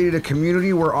 they've created a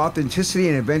community where authenticity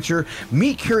and adventure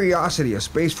meet curiosity, a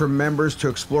space for members to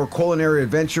explore culinary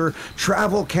adventure,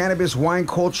 travel, cannabis, wine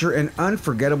culture, and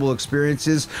unforgettable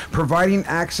experiences, providing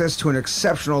access to an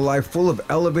exceptional life full of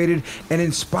elevated and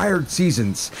inspired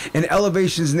seasons. And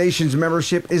Elevation Nations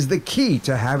membership is the key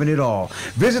to having it all.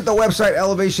 Visit the website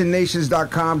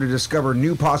elevationnations.com to discover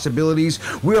new possibilities.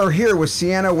 We are here with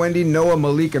Sienna, Wendy, Noah,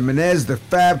 Malik, and Menez, the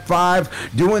Fab Five,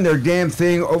 doing their damn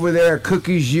thing over there at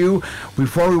Cookies U.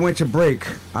 Before we went to break,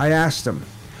 I asked them,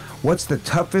 what's the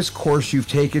toughest course you've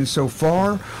taken so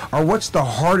far? Or what's the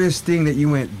hardest thing that you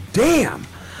went, damn,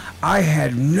 I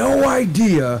had no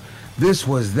idea this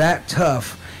was that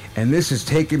tough, and this has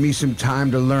taken me some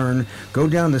time to learn. Go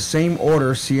down the same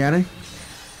order, Sienna.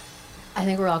 I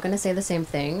think we're all going to say the same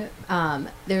thing.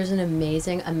 There's an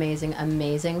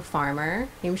amazing farmer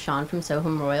named Sean from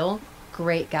Soham Royal.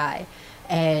 Great guy.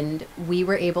 And we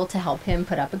were able to help him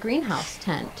put up a greenhouse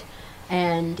tent.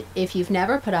 And if you've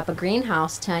never put up a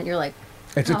greenhouse tent, you're like,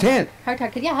 it's a tent.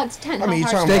 Yeah, it's a tent. I mean, you're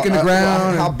talking stake in the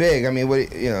ground. How big? I mean, what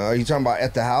are you talking about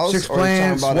at the house? 6 plants, or are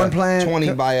you talking about 1 plant,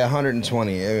 20 by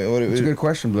 120. It's a good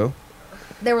question, Blue.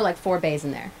 There were like 4 bays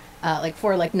in there, like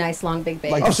 4 like nice long big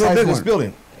bays. Like the size of this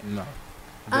building. No.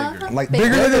 Like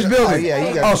bigger than this building. Yeah,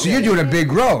 you got. So you're doing a big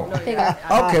grow. Bigger.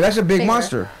 Okay, that's a big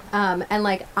monster. And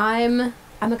like I'm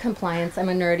a compliance. I'm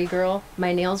a nerdy girl.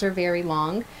 My nails are very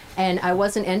long, and I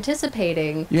wasn't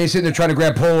anticipating. You ain't sitting there trying to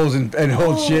grab poles and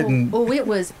hold shit and. Oh, it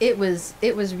was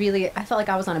really. I felt like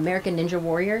I was on American Ninja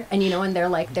Warrior, and and they're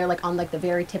like on like the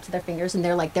very tips of their fingers, and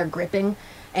they're gripping.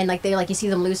 And like you see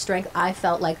them lose strength. I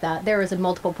felt like that. There was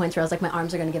multiple points where I was like, my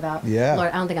arms are gonna give out. Yeah.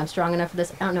 Lord, I don't think I'm strong enough for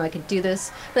this. I don't know I could do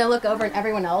this. But I look over at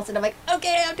everyone else, and I'm like, okay,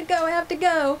 I have to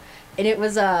go. And it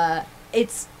was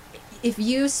it's if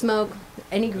you smoke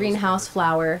any greenhouse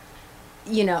flower,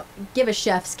 give a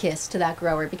chef's kiss to that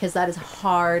grower, because that is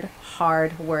hard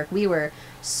work. We were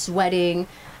sweating.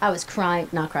 I was crying,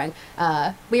 not crying.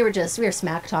 We were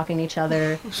smack talking each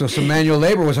other. So some manual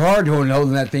labor was hard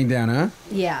holding that thing down, huh?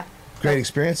 Yeah. Great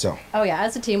experience, though. Oh yeah,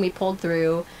 as a team we pulled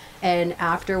through, and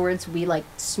afterwards we like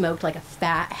smoked like a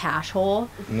fat hash hole.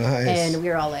 Nice. And we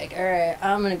were all like, all right,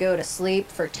 I'm gonna go to sleep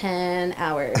for 10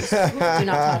 hours. Do not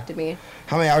talk to me.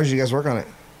 How many hours did you guys work on it?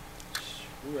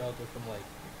 We were out there from like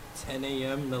 10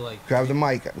 a.m. to like. Grab the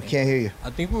mic. We can't hear you.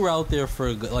 I think we were out there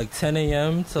for like 10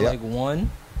 a.m. to like 1.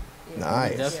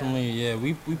 Nice. Definitely, yeah.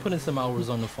 We put in some hours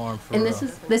on the farm for. And this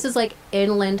is like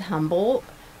inland Humboldt.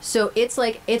 So it's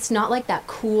not like that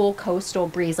cool coastal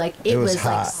breeze. Like it was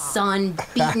like sun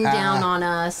beating down on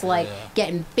us, like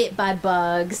getting bit by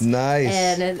bugs. Nice.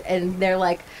 And they're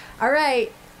like, all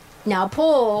right, now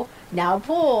pull,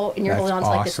 and you're holding on to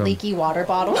like this leaky water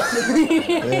bottle.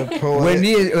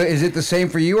 Wendy, is it the same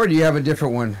for you, or do you have a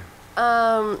different one?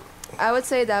 I would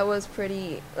say that was a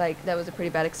pretty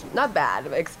bad, not bad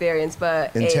experience,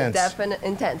 but intense.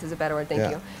 Intense is a better word.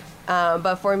 Thank you.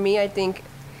 But for me, I think.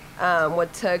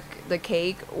 What took the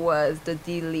cake was the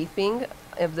de-leafing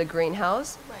of the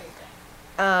greenhouse.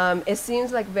 Right. It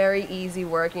seems like very easy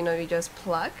work, you just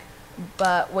pluck,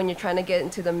 but when you're trying to get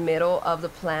into the middle of the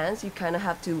plants, you kind of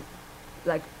have to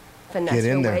like finesse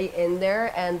your way in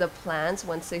there. And the plants,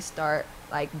 once they start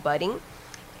like budding,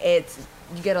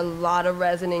 you get a lot of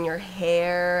resin in your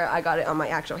hair. I got it on my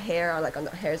actual hair, or like on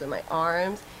the hairs of my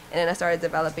arms, and then I started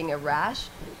developing a rash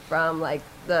from like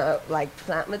the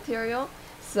plant material.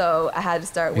 So I had to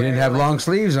start wearing. You didn't have long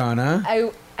sleeves on,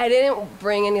 huh? I didn't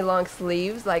bring any long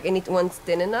sleeves, like any ones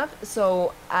thin enough.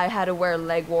 So I had to wear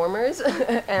leg warmers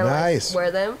and like,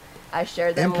 wear them. I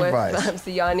shared them with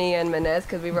Siani and Menez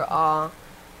because we were all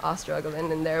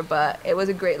struggling in there. But it was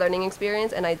a great learning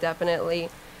experience, and I definitely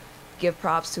give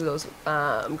props to those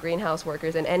greenhouse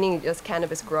workers and any just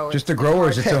cannabis growers. Just the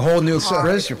growers. It's a whole new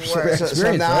experience.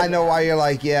 So now I know why you're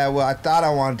like, yeah, well, I thought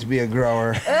I wanted to be a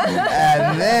grower.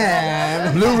 And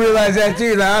then Blue realized that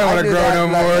too. Like, I don't want to grow no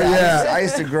more. I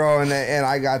used to grow, and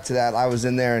I got to that. I was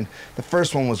in there, and the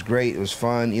first one was great. It was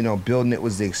fun. You know, building it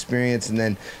was the experience. And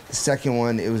then the second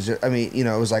one, it was just, I mean, you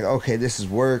know, it was like, okay, this is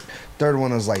work. Third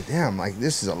one, I was like, damn, like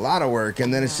this is a lot of work.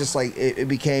 And then it's just like it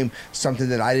became something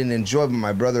that I didn't enjoy, but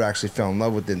my brother actually fell in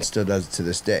love with it and still does it to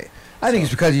this day. I think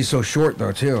it's because he's so short,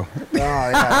 though, too. Oh,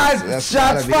 yeah, that's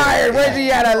shots fired. Where's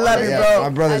he at? I love him, bro. My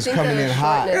brother's coming in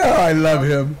hot. Oh, I love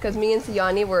him. Because me and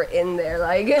Siani were in there,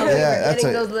 like,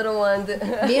 getting those little ones.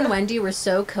 Me and Wendy were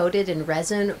so coated in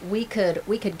resin, we could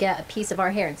get a piece of our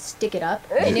hair and stick it up,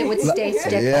 and it would stay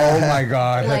sticky. Yeah. Oh, my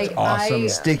God. That's awesome.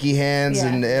 Sticky hands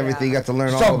and everything. You got to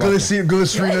learn all about it.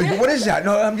 Glycerine. What is that?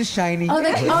 No, I'm just shiny.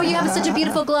 Oh, you have such a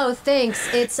beautiful glow. Thanks.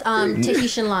 It's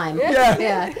Tahitian lime.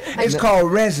 Yeah. It's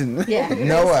called resin. Yeah.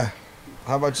 Noah,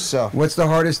 how about yourself? What's the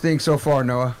hardest thing so far,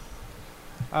 Noah?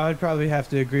 I would probably have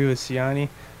to agree with Siani.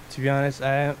 To be honest,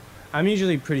 I'm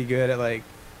usually pretty good at like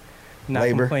not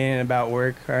complaining about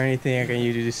work or anything. I can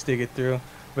usually just stick it through.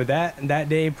 But that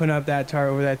day, putting up that tarp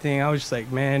over that thing, I was just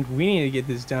like, man, we need to get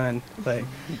this done. Like,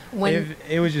 if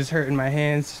it was just hurting my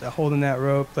hands holding that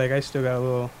rope. Like, I still got a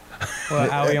little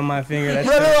owie on my finger.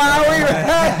 Little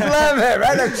owie, love it,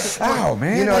 right? Ow,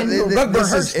 man. You know,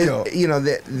 this is you know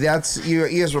that's you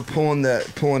guys were pulling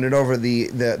it over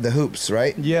the hoops,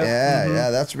 right? Yeah. Yeah.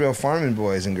 That's real farming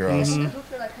boys and girls. The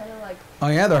hoops are like kind of like. Oh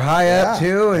yeah, they're high up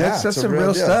too. That's some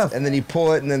real stuff. And then you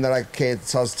pull it, and then they're like, okay,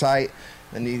 it's so tight.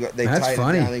 And they tighten it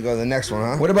down, and you go to the next one,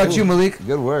 huh? What about you, Malik?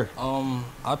 Good work.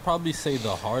 I'd probably say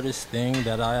the hardest thing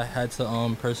that I had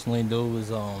to personally do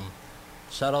was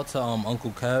shout out to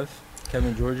Uncle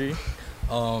Kevin Georgie.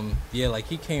 Yeah, like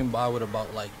he came by with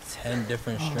about like 10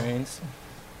 different strains,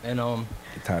 and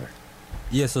Get tighter.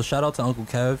 Yeah, so shout out to Uncle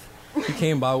Kev. He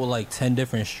came by with like 10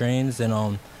 different strains, and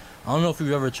I don't know if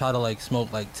you've ever tried to like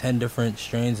smoke like 10 different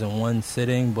strains in one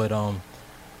sitting, but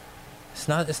it's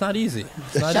not easy.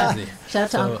 It's not easy. Shout out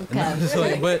to Uncle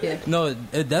Kev. But no,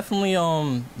 it definitely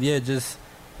just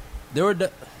there were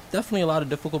definitely a lot of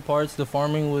difficult parts. The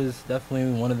farming was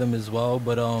definitely one of them as well,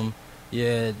 but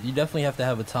yeah, you definitely have to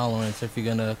have a tolerance if you're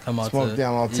gonna come out smoke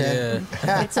down all 10.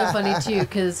 Yeah. It's so funny too,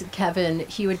 because Kevin,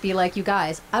 he would be like, you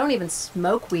guys, I don't even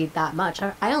smoke weed that much.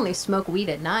 I only smoke weed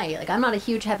at night. Like, I'm not a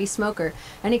huge heavy smoker.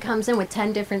 And he comes in with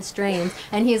 10 different strains,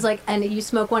 and he's like, and you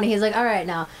smoke one, and he's like, all right,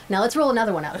 now let's roll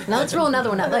another one up. Now let's roll another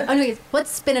one up. Like,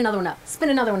 let's spin another one up. Spin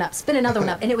another one up. Spin another one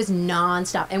up. And it was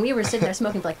nonstop. And we were sitting there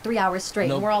smoking for like 3 hours straight,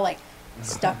 and we're all like,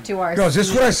 stuck to our. Yo, is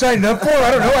this what I signed up for? I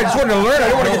don't know. I just wanted to learn. I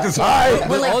don't want to get this high.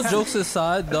 But all jokes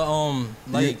aside,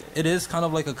 it is kind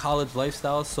of like a college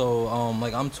lifestyle. So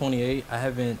like I'm 28.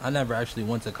 I never actually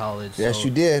went to college. Yes, so.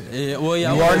 you did. Yeah, well,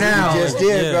 yeah, you are now. You just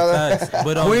did, brother. Facts.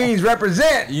 But Queens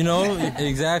represent. You know,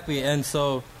 exactly. And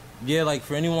so yeah, like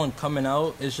for anyone coming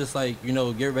out, it's just like, you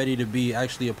know, get ready to be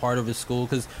actually a part of a school,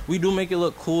 because we do make it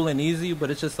look cool and easy,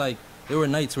 but it's just like there were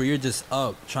nights where you're just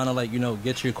up trying to, like, you know,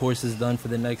 get your courses done for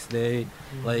the next day.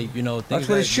 Like, you know, things that's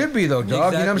what it should be, though,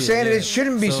 dog. Exactly, you know what I'm saying? Yeah. It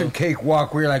shouldn't be some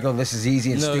cakewalk where you're like, oh, this is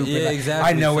easy and stupid. Yeah, like,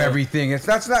 exactly. I know everything.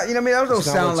 That's not, you know what I mean? That don't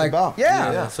sound like,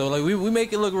 yeah. So, like, we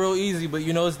make it look real easy, but,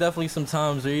 you know, it's definitely some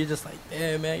times where you're just like,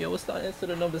 damn, man, yo, what's the answer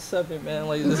to number 7, man?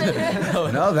 Like,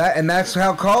 and that's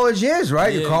how college is,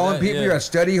 right? You're calling people, you're at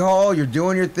study hall, you're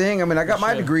doing your thing. I mean, I got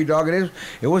my degree, dog, and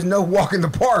it was no walk in the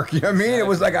park, you know what I mean? Exactly. It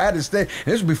was like I had to stay.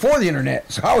 This was before the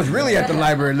internet, so I was really at the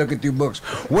library looking through books.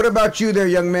 What about you there,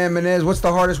 young man Menez? What's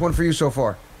the hardest one for you so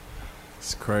far?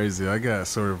 It's crazy. I got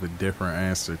sort of a different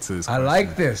answer to this question. I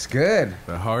like this. Good.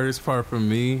 The hardest part for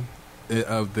me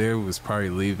up there was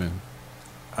probably leaving.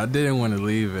 I didn't want to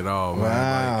leave at all. Wow.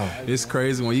 Man. Like, it's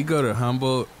crazy. When you go to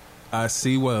Humboldt, I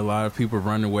see what a lot of people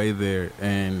run away there,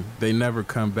 and they never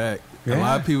come back. Yeah. A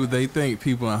lot of people, they think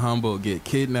people in Humboldt get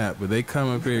kidnapped, but they come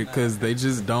up here because they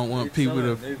just don't want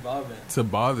people to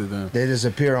bother them. They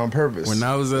disappear on purpose. When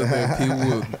I was up there, people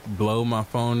would blow my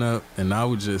phone up, and I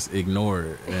would just ignore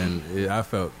it. And I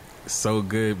felt so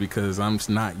good because I'm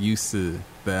not used to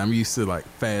that. I'm used to like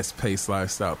fast-paced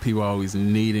lifestyle. People always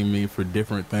needing me for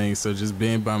different things. So just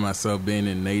being by myself, being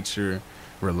in nature,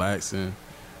 relaxing,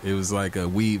 it was like a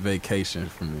weed vacation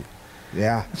for me.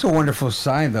 Yeah, it's a wonderful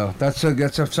sign, though. That's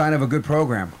a sign of a good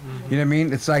program. You know what I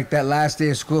mean? It's like that last day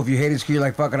of school. If you hated school, you're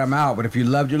like, "Fuck it, I'm out." But if you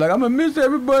loved, you're like, "I'm gonna miss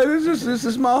everybody. This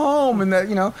is my home." And that,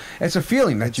 you know, it's a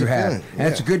feeling that you have, and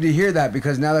it's good to hear that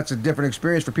because now that's a different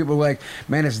experience for people who are like,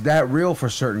 man, it's that real for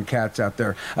certain cats out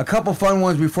there. A couple fun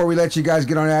ones before we let you guys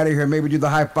get on out of here. Maybe do the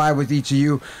high five with each of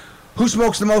you. Who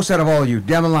smokes the most out of all of you?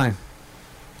 Down the line.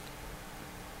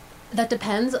 That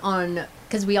depends on,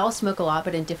 because we all smoke a lot,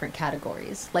 but in different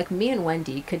categories. Like me and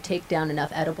Wendy could take down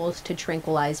enough edibles to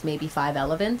tranquilize maybe 5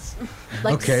 elephants.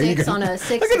 Like okay, 6 on a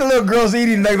 6. Look at the little girls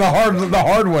eating like the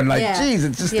hard one. Like, geez,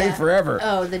 it just stays forever.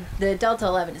 Oh, the Delta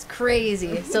 11 is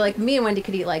crazy. So like me and Wendy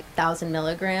could eat like 1,000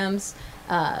 milligrams,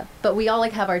 but we all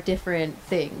like have our different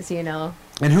things, you know.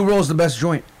 And who rolls the best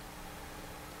joint?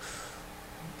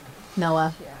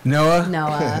 Noah.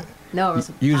 Noah. No,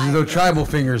 uses those tribal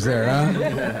fingers there, huh?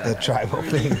 The tribal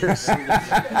fingers.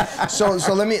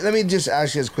 So let me just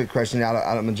ask you this quick question. I'm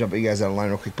gonna jump you guys out of line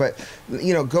real quick, but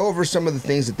you know, go over some of the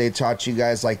things that they taught you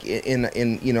guys, like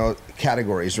in you know,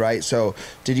 categories, right? So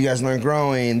did you guys learn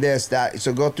growing, this, that?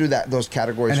 So go through those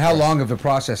categories. And how long of the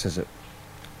process is it?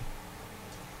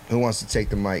 Who wants to take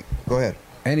the mic? Go ahead.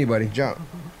 Anybody. Jump.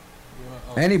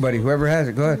 Anybody, whoever has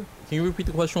it, go ahead. Can you repeat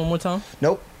the question one more time?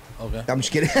 Nope. Okay. I'm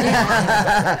just kidding.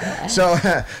 So,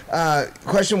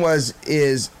 question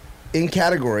is in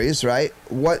categories, right?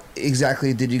 What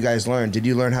exactly did you guys learn? Did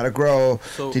you learn how to grow?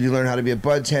 Did you learn how to be a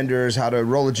bud tenders? How to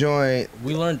roll a joint?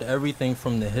 We learned everything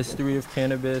from the history of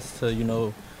cannabis to, you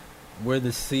know, where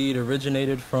the seed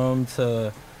originated from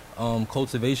to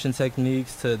cultivation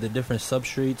techniques to the different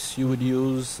substrates you would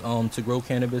use to grow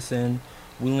cannabis in.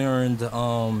 We learned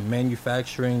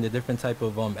manufacturing, the different type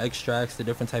of extracts, the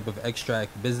different type of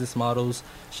extract business models.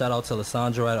 Shout out to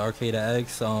Lissandro at Arcada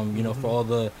X, you know, for all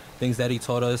the things that he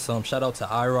taught us. Shout out to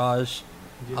Iraj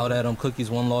out at Cookies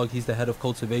One Log. He's the head of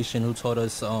cultivation who taught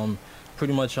us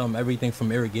pretty much everything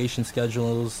from irrigation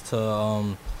schedules to,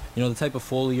 you know, the type of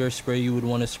foliar spray you would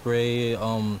want to spray,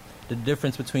 the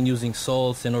difference between using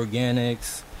salts and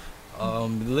organics.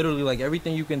 Literally like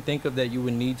everything you can think of that you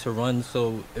would need to run.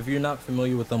 So if you're not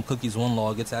familiar with Cookies One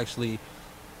Log, it's actually,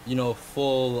 you know,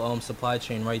 full supply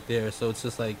chain right there. So it's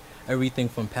just like everything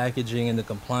from packaging and the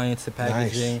compliance to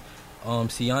packaging.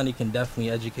 Nice. Siani can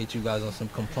definitely educate you guys on some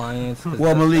compliance.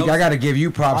 Well, Malik, I got to give you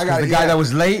props because the guy that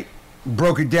was late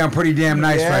broke it down pretty damn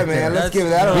nice right there. Let's give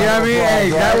that a round. You know what I mean? Hey,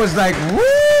 that was like,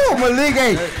 woo, Malik,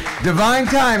 hey, divine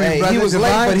timing, brother. He was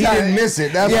late, but he didn't miss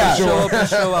it. That's for sure. Show up and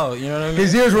show out, you know what I mean?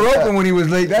 His ears were open when he was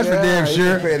late, that's for damn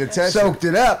sure. He paid attention. Soaked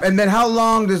it up. And then how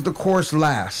long does the course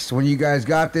last? When you guys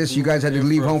got this, you guys had to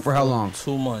leave home for how long?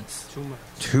 2 months.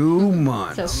 2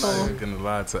 months. So I'm not gonna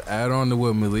lie, to add on to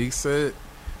what Malik said,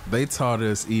 they taught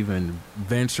us even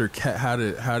how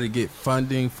to get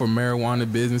funding for marijuana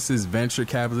businesses, venture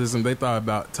capitalism. They taught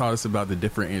us about the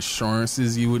different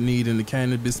insurances you would need in the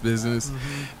cannabis business.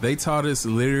 Mm-hmm. They taught us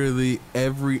literally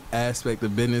every aspect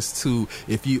of business too.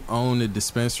 If you own a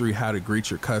dispensary, how to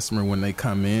greet your customer when they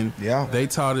come in. Yeah. They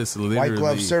taught us literally white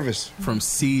glove service from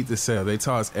seed to sale. They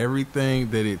taught us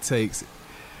everything that it takes.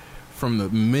 From the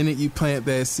minute you plant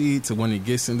that seed to when it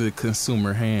gets into the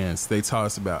consumer hands, they taught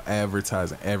us about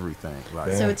advertising everything.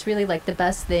 Like, so it's really like the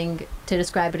best thing to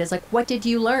describe it is like, what did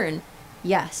you learn?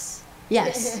 Yes.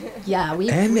 Yeah.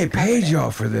 And they paid y'all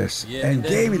for this and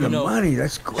gave you the money.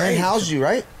 That's great. And housed you,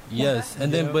 right? Yes.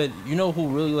 And then, but you know who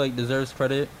really like deserves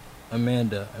credit?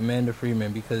 Amanda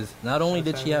Freeman, because not only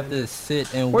did she have to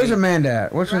sit and where's wait. Amanda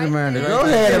at? What's with Amanda? Right Go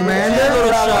ahead,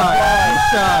 Amanda.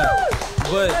 Shot.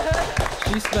 But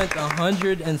she spent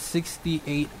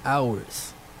 168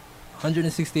 hours,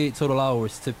 168 total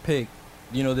hours to pick,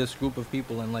 you know, this group of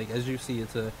people. And like, as you see,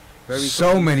 it's a very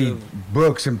so many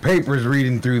books and papers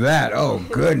reading through that. Oh,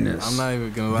 goodness. I'm not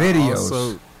even going to lie. Videos.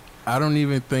 Also, I don't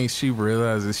even think she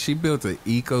realizes she built an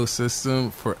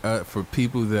ecosystem for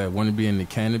people that want to be in the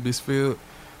cannabis field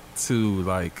to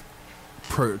like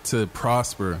to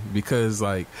prosper, because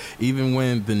like even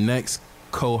when the next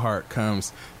cohort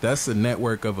comes, that's a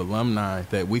network of alumni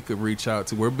that we could reach out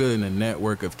to. We're building a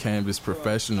network of cannabis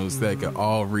professionals that can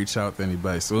all reach out to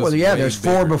anybody. So well, yeah, there's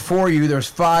bigger. 4 before you. There's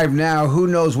 5 now. Who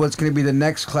knows what's going to be the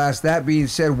next class? That being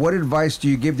said, what advice do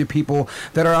you give to people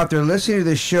that are out there listening to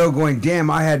this show going, damn,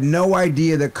 I had no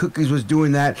idea that Cookies was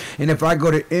doing that, and if I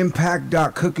go to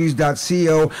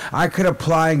impact.cookies.co, I could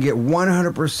apply and get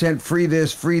 100% free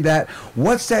this, free that.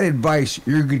 What's that advice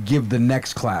you're going to give the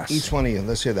next class? Each one of you.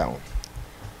 Let's hear that one.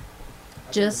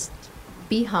 Just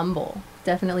be humble.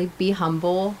 Definitely be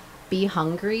humble, be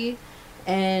hungry,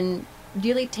 and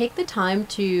really take the time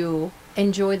to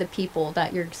enjoy the people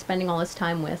that you're spending all this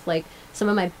time with. Like, some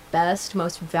of my best,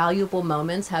 most valuable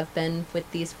moments have been with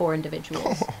these 4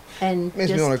 individuals. And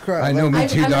makes me want to cry. I know, me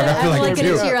too, dog. I feel like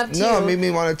you tear up too. No, it made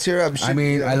me want to tear up. I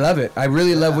mean, I love it. I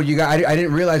really love what you got. I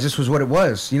didn't realize this was what it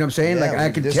was. You know what I'm saying? Yeah, like, I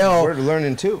could this tell. We're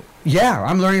learning too. Yeah,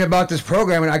 I'm learning about this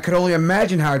program, and I could only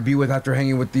imagine how I'd be after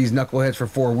hanging with these knuckleheads for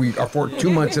 4 weeks or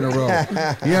 2 months in a row. You know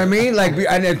what I mean? Like,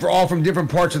 and then we're all from different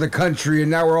parts of the country,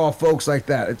 and now we're all folks like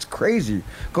that. It's crazy.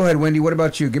 Go ahead, Wendy. What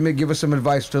about you? Give us some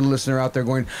advice to the listener out there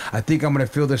going, I think I'm going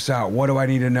to fill this out. What do I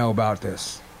need to know about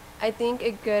this? I think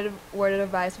a good word of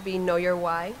advice would be know your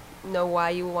why. Know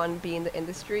why you want to be in the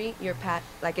industry.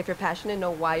 Like, if you're passionate, know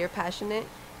why you're passionate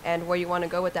and where you want to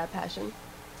go with that passion.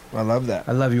 I love that.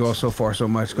 I love you all so far so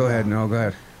much. Go ahead. No, go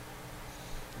ahead.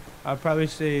 I'd probably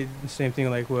say the same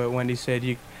thing like what Wendy said.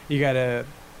 You gotta,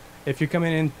 if you're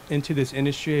coming into this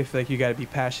industry, I feel like you gotta be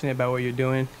passionate about what you're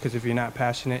doing, because if you're not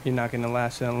passionate, you're not gonna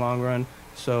last in the long run.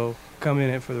 So come in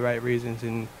it for the right reasons,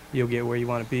 and you'll get where you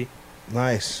want to be.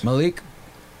 Nice. Malik?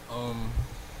 I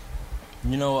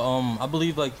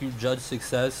believe like you judge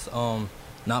success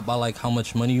not by like how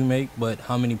much money you make, but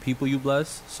how many people you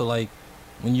bless. So like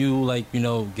when you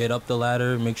get up the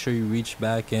ladder, make sure you reach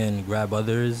back and grab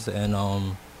others, and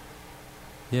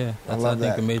that's I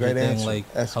think a major thing. Answer. Like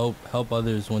help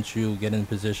others once you get in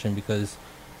position, because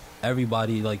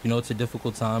everybody it's a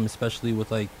difficult time, especially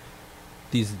with like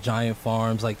these giant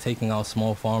farms like taking out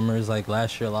small farmers. Like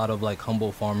last year, a lot of like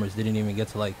humble farmers didn't even get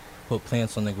to like put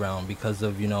plants on the ground because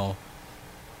of what's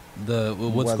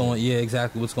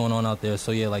going on out there.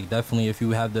 So yeah, like definitely if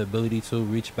you have the ability to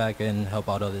reach back and help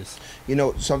out others.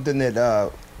 Something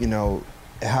that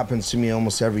happens to me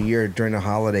almost every year during the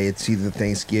holiday. It's either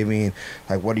Thanksgiving,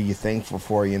 like what are you thankful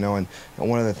for, and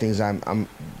one of the things I'm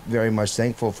very much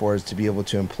thankful for is to be able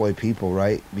to employ people,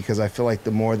 right? Because I feel like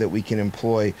the more that we can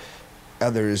employ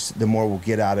others, the more we'll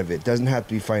get out of it. It doesn't have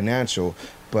to be financial,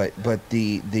 but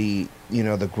the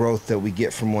growth that we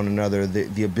get from one another,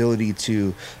 the ability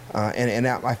to and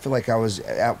I feel like I was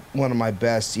at one of my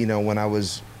best when I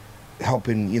was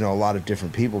helping a lot of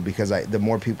different people, because the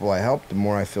more people I help, the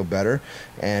more I feel better,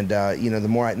 and the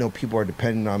more I know people are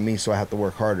depending on me, so I have to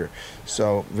work harder.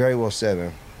 So very well said,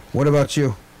 man. What about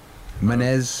you,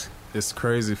 Menez? It's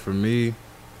crazy for me.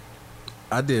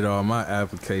 I did all my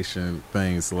application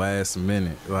things last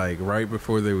minute, like right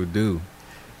before they were due.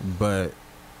 But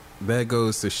that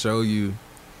goes to show you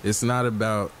it's not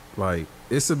about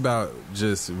it's about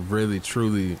just really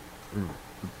truly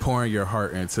pouring your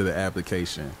heart into the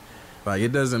application. Like,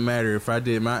 it doesn't matter if I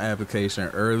did my application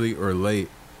early or late.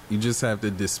 You just have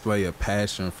to display a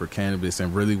passion for cannabis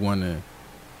and really want to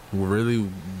really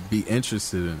be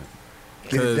interested in it.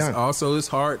 Because also it's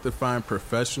hard to find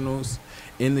professionals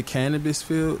in the cannabis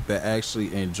field that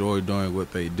actually enjoy doing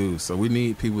what they do. So we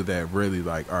need people that really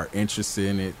are interested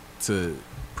in it to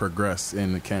progress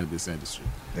in the cannabis industry.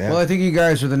 Yeah. Well, I think you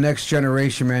guys are the next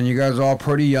generation, man. You guys are all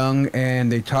pretty young,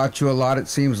 and they taught you a lot, it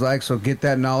seems like. So get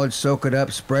that knowledge, soak it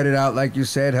up, spread it out, like you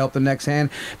said, help the next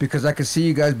hand, because I can see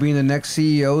you guys being the next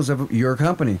CEOs of your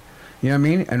company. You know what I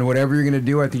mean? And whatever you're going to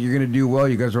do, I think you're going to do well.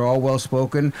 You guys are all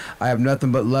well-spoken. I have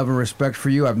nothing but love and respect for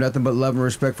you. I have nothing but love and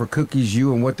respect for Cookies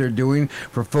U and what they're doing.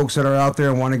 For folks that are out there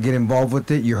and want to get involved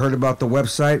with it, you heard about the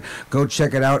website. Go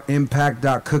check it out,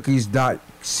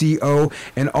 impact.cookies.co,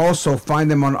 and also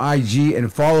find them on IG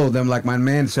and follow them, like my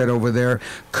man said over there,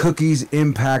 Cookies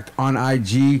Impact on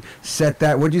IG. Set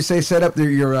that. What'd you say? Set up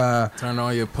your turn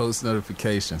on your post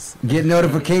notifications. Get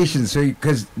notifications, so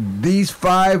because these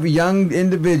 5 young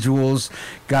individuals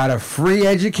got a free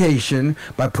education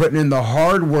by putting in the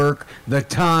hard work, the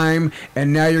time,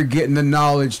 and now you're getting the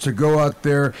knowledge to go out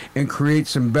there and create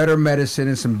some better medicine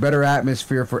and some better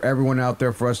atmosphere for everyone out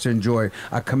there for us to enjoy.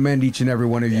 I commend each and every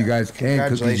one of you guys.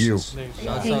 Congratulations.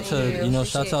 Shouts out to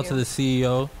shouts out to the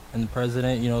CEO and the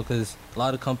president, because a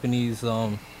lot of companies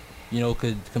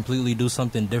could completely do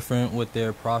something different with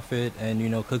their profit, and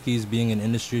Cookies being an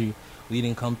industry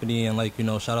leading company, and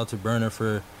shout out to Berner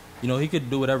for he could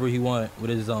do whatever he want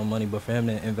with his money, but for him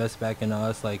to invest back in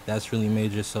us, that's really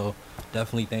major. So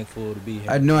definitely thankful to be here.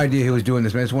 I had no idea he was doing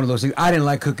this, man. It's one of those things. I didn't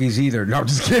like Cookies either. No, I'm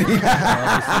just kidding.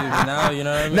 Now, you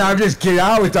know what I mean? No, I'm just kidding.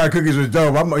 I always thought Cookies was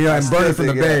dope. I'm Berner from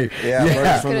the Bay. Yeah.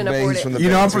 Berner's from the Bay. He's from the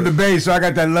Bay. I'm from the Bay, so I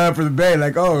got that love for the Bay.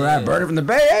 Like, Berner from the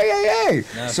Bay. Hey.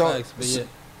 Nah,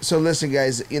 So listen,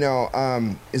 guys,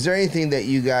 is there anything that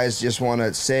you guys just want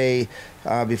to say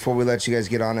before we let you guys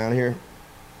get on out of here?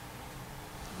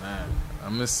 Man,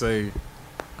 I'm gonna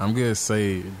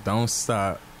say don't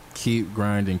stop, keep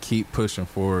grinding, keep pushing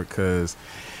forward, because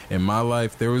in my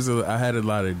life, I had a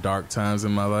lot of dark times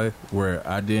in my life where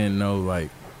I didn't know like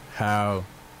how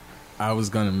I was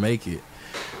gonna make it,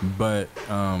 but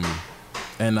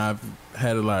and I've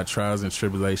had a lot of trials and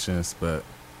tribulations, but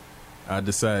I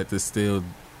decided to still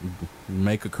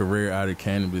make a career out of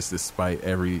cannabis despite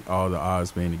all the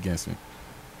odds being against me.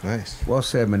 Nice. Well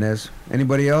said, Menez.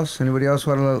 Anybody else? Anybody else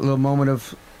want a little moment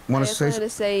of want to say? I just wanted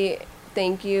to say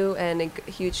thank you and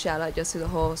a huge shout out just to the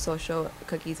whole Social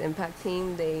Cookies Impact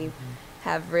team. They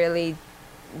have really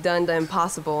done the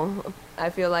impossible. I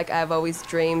feel like I've always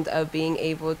dreamed of being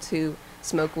able to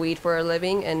smoke weed for a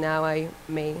living, and now I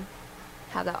may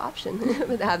have that option,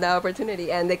 have that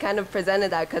opportunity. And they kind of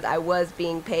presented that because I was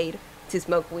being paid to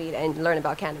smoke weed and learn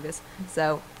about cannabis.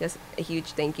 So just a huge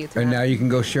thank you to them. And now you can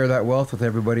go share that wealth with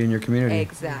everybody in your community.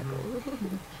 Exactly.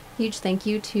 Huge thank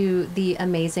you to the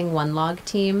amazing One Log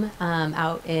team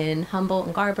out in Humboldt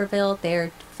and Garberville.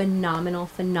 They're phenomenal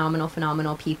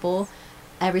people.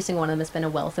 Every single one of them has been a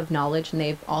wealth of knowledge, and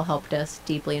they've all helped us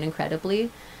deeply and incredibly.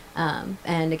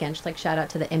 And again, just like shout out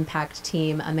to the Impact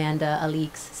team, Amanda,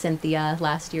 Alix, Cynthia,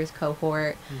 last year's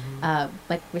cohort.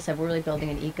 Like we said, we're really building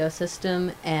an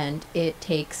ecosystem, and it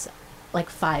takes like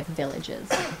 5 villages.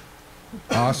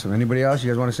 Awesome. Anybody else?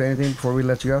 You guys want to say anything before we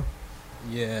let you go?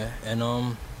 Yeah,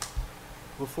 and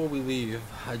before we leave,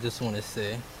 I just want to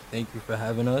say thank you for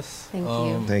having us. Thank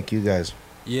you. Thank you, guys.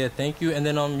 Yeah, thank you. And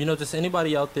then just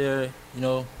anybody out there,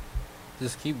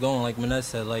 just keep going. Like Menez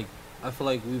said, like I feel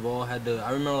like we've all had to.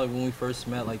 I remember like when we first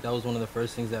met, like that was one of the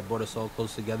first things that brought us all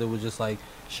close together, was just like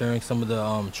sharing some of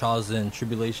the trials and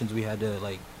tribulations we had to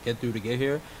like get through to get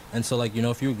here. And so like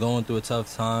if you're going through a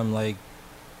tough time, like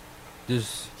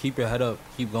just keep your head up,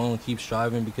 keep going, keep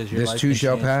striving, because your life too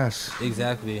shall pass.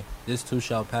 Exactly, this too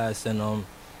shall pass, and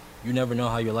you never know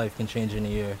how your life can change in a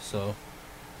year. So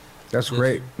that's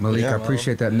great, Malik. I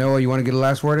appreciate that. Noah, you want to get a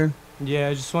last word in? Yeah,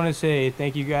 I just want to say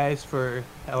thank you guys for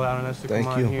allowing us to come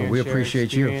on here. We and share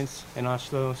appreciate you. And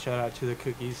Oslo, shout out to the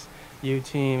Cookies U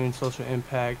team and Social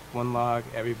Impact, One Log,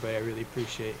 everybody. I really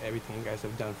appreciate everything you guys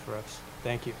have done for us.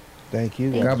 Thank you. Thank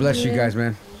you. God bless you guys,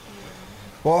 man.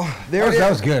 Well, that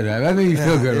was good. That made you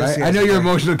feel good, right? I know you're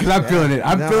emotional because I'm feeling it.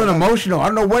 I'm feeling emotional. I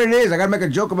don't know what it is. I got to make a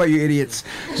joke about you idiots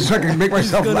just so I can make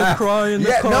myself laugh. Cry in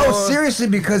the car. No, seriously,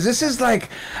 because this is like,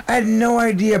 I had no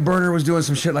idea Berner was doing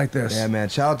some shit like this. Yeah, man.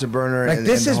 Shout out to Berner. Like,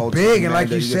 this is big, and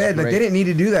like you said, like they didn't need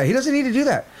to do that. He doesn't need to do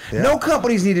that. Yeah. No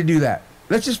companies need to do that.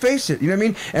 Let's just face it, you know what I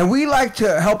mean? And we like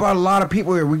to help out a lot of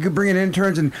people here. We could bring in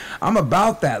interns, and I'm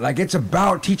about that. Like, it's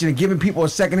about teaching and giving people a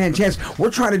secondhand chance.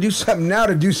 We're trying to do something now,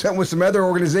 to do something with some other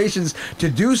organizations to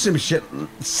do some shit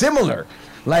similar.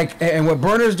 Like, and what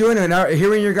Berner's doing, and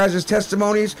hearing your guys'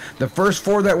 testimonies, the first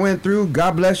 4 that went through,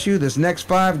 God bless you. This next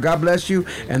 5, God bless you.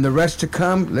 And the rest to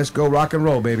come, let's go rock and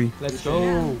roll, baby. Let's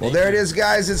go. Well, there it is,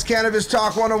 guys. It's Cannabis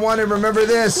Talk 101. And remember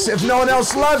this, if no one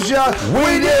else loves you,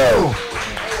 we do.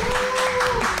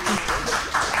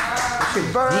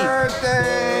 Happy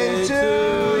birthday to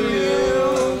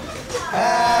you.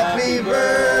 Happy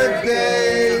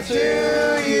birthday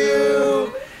to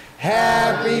you.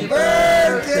 Happy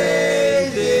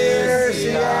birthday, dear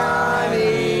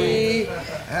Siani.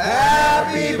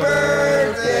 Happy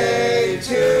birthday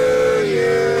to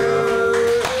you.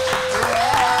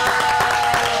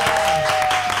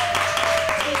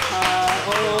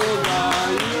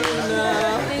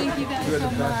 Thank you guys so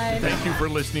much. Thank you for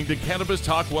listening to Cannabis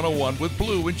Talk 101 with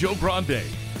Blue and Joe Grande,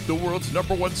 the world's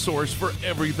 #1 source for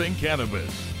everything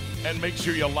cannabis. And make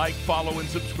sure you like, follow, and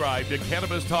subscribe to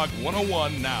Cannabis Talk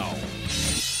 101 now.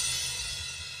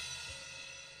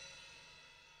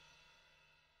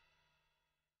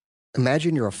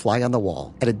 Imagine you're a fly on the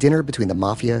wall at a dinner between the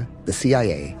mafia, the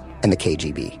CIA, and the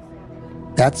KGB.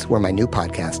 That's where my new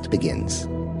podcast begins.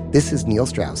 This is Neil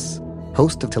Strauss,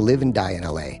 host of To Live and Die in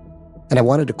LA. And I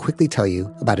wanted to quickly tell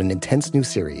you about an intense new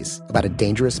series about a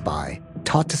dangerous spy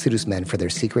taught to seduce men for their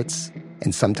secrets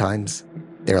and sometimes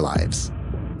their lives.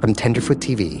 From Tenderfoot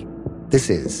TV, this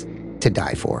is To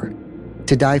Die For.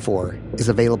 To Die For is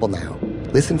available now.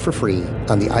 Listen for free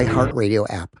on the iHeartRadio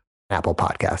app, Apple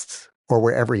Podcasts, or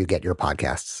wherever you get your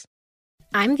podcasts.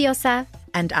 I'm Diosa.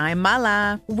 And I'm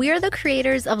Mala. We're the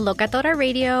creators of Locatora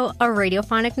Radio, a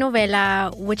radiophonic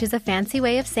novela, which is a fancy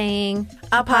way of saying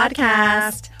a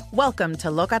podcast. Welcome to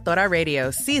Locatora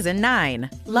Radio Season 9.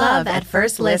 Love at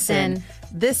First Listen.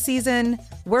 This season,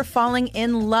 we're falling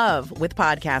in love with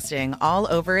podcasting all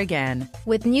over again.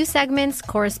 With new segments,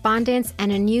 correspondence,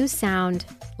 and a new sound.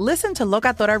 Listen to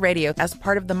Locatora Radio as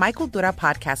part of the My Cultura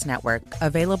Podcast Network.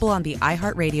 Available on the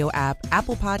iHeartRadio app,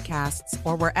 Apple Podcasts,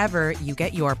 or wherever you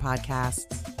get your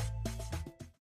podcasts.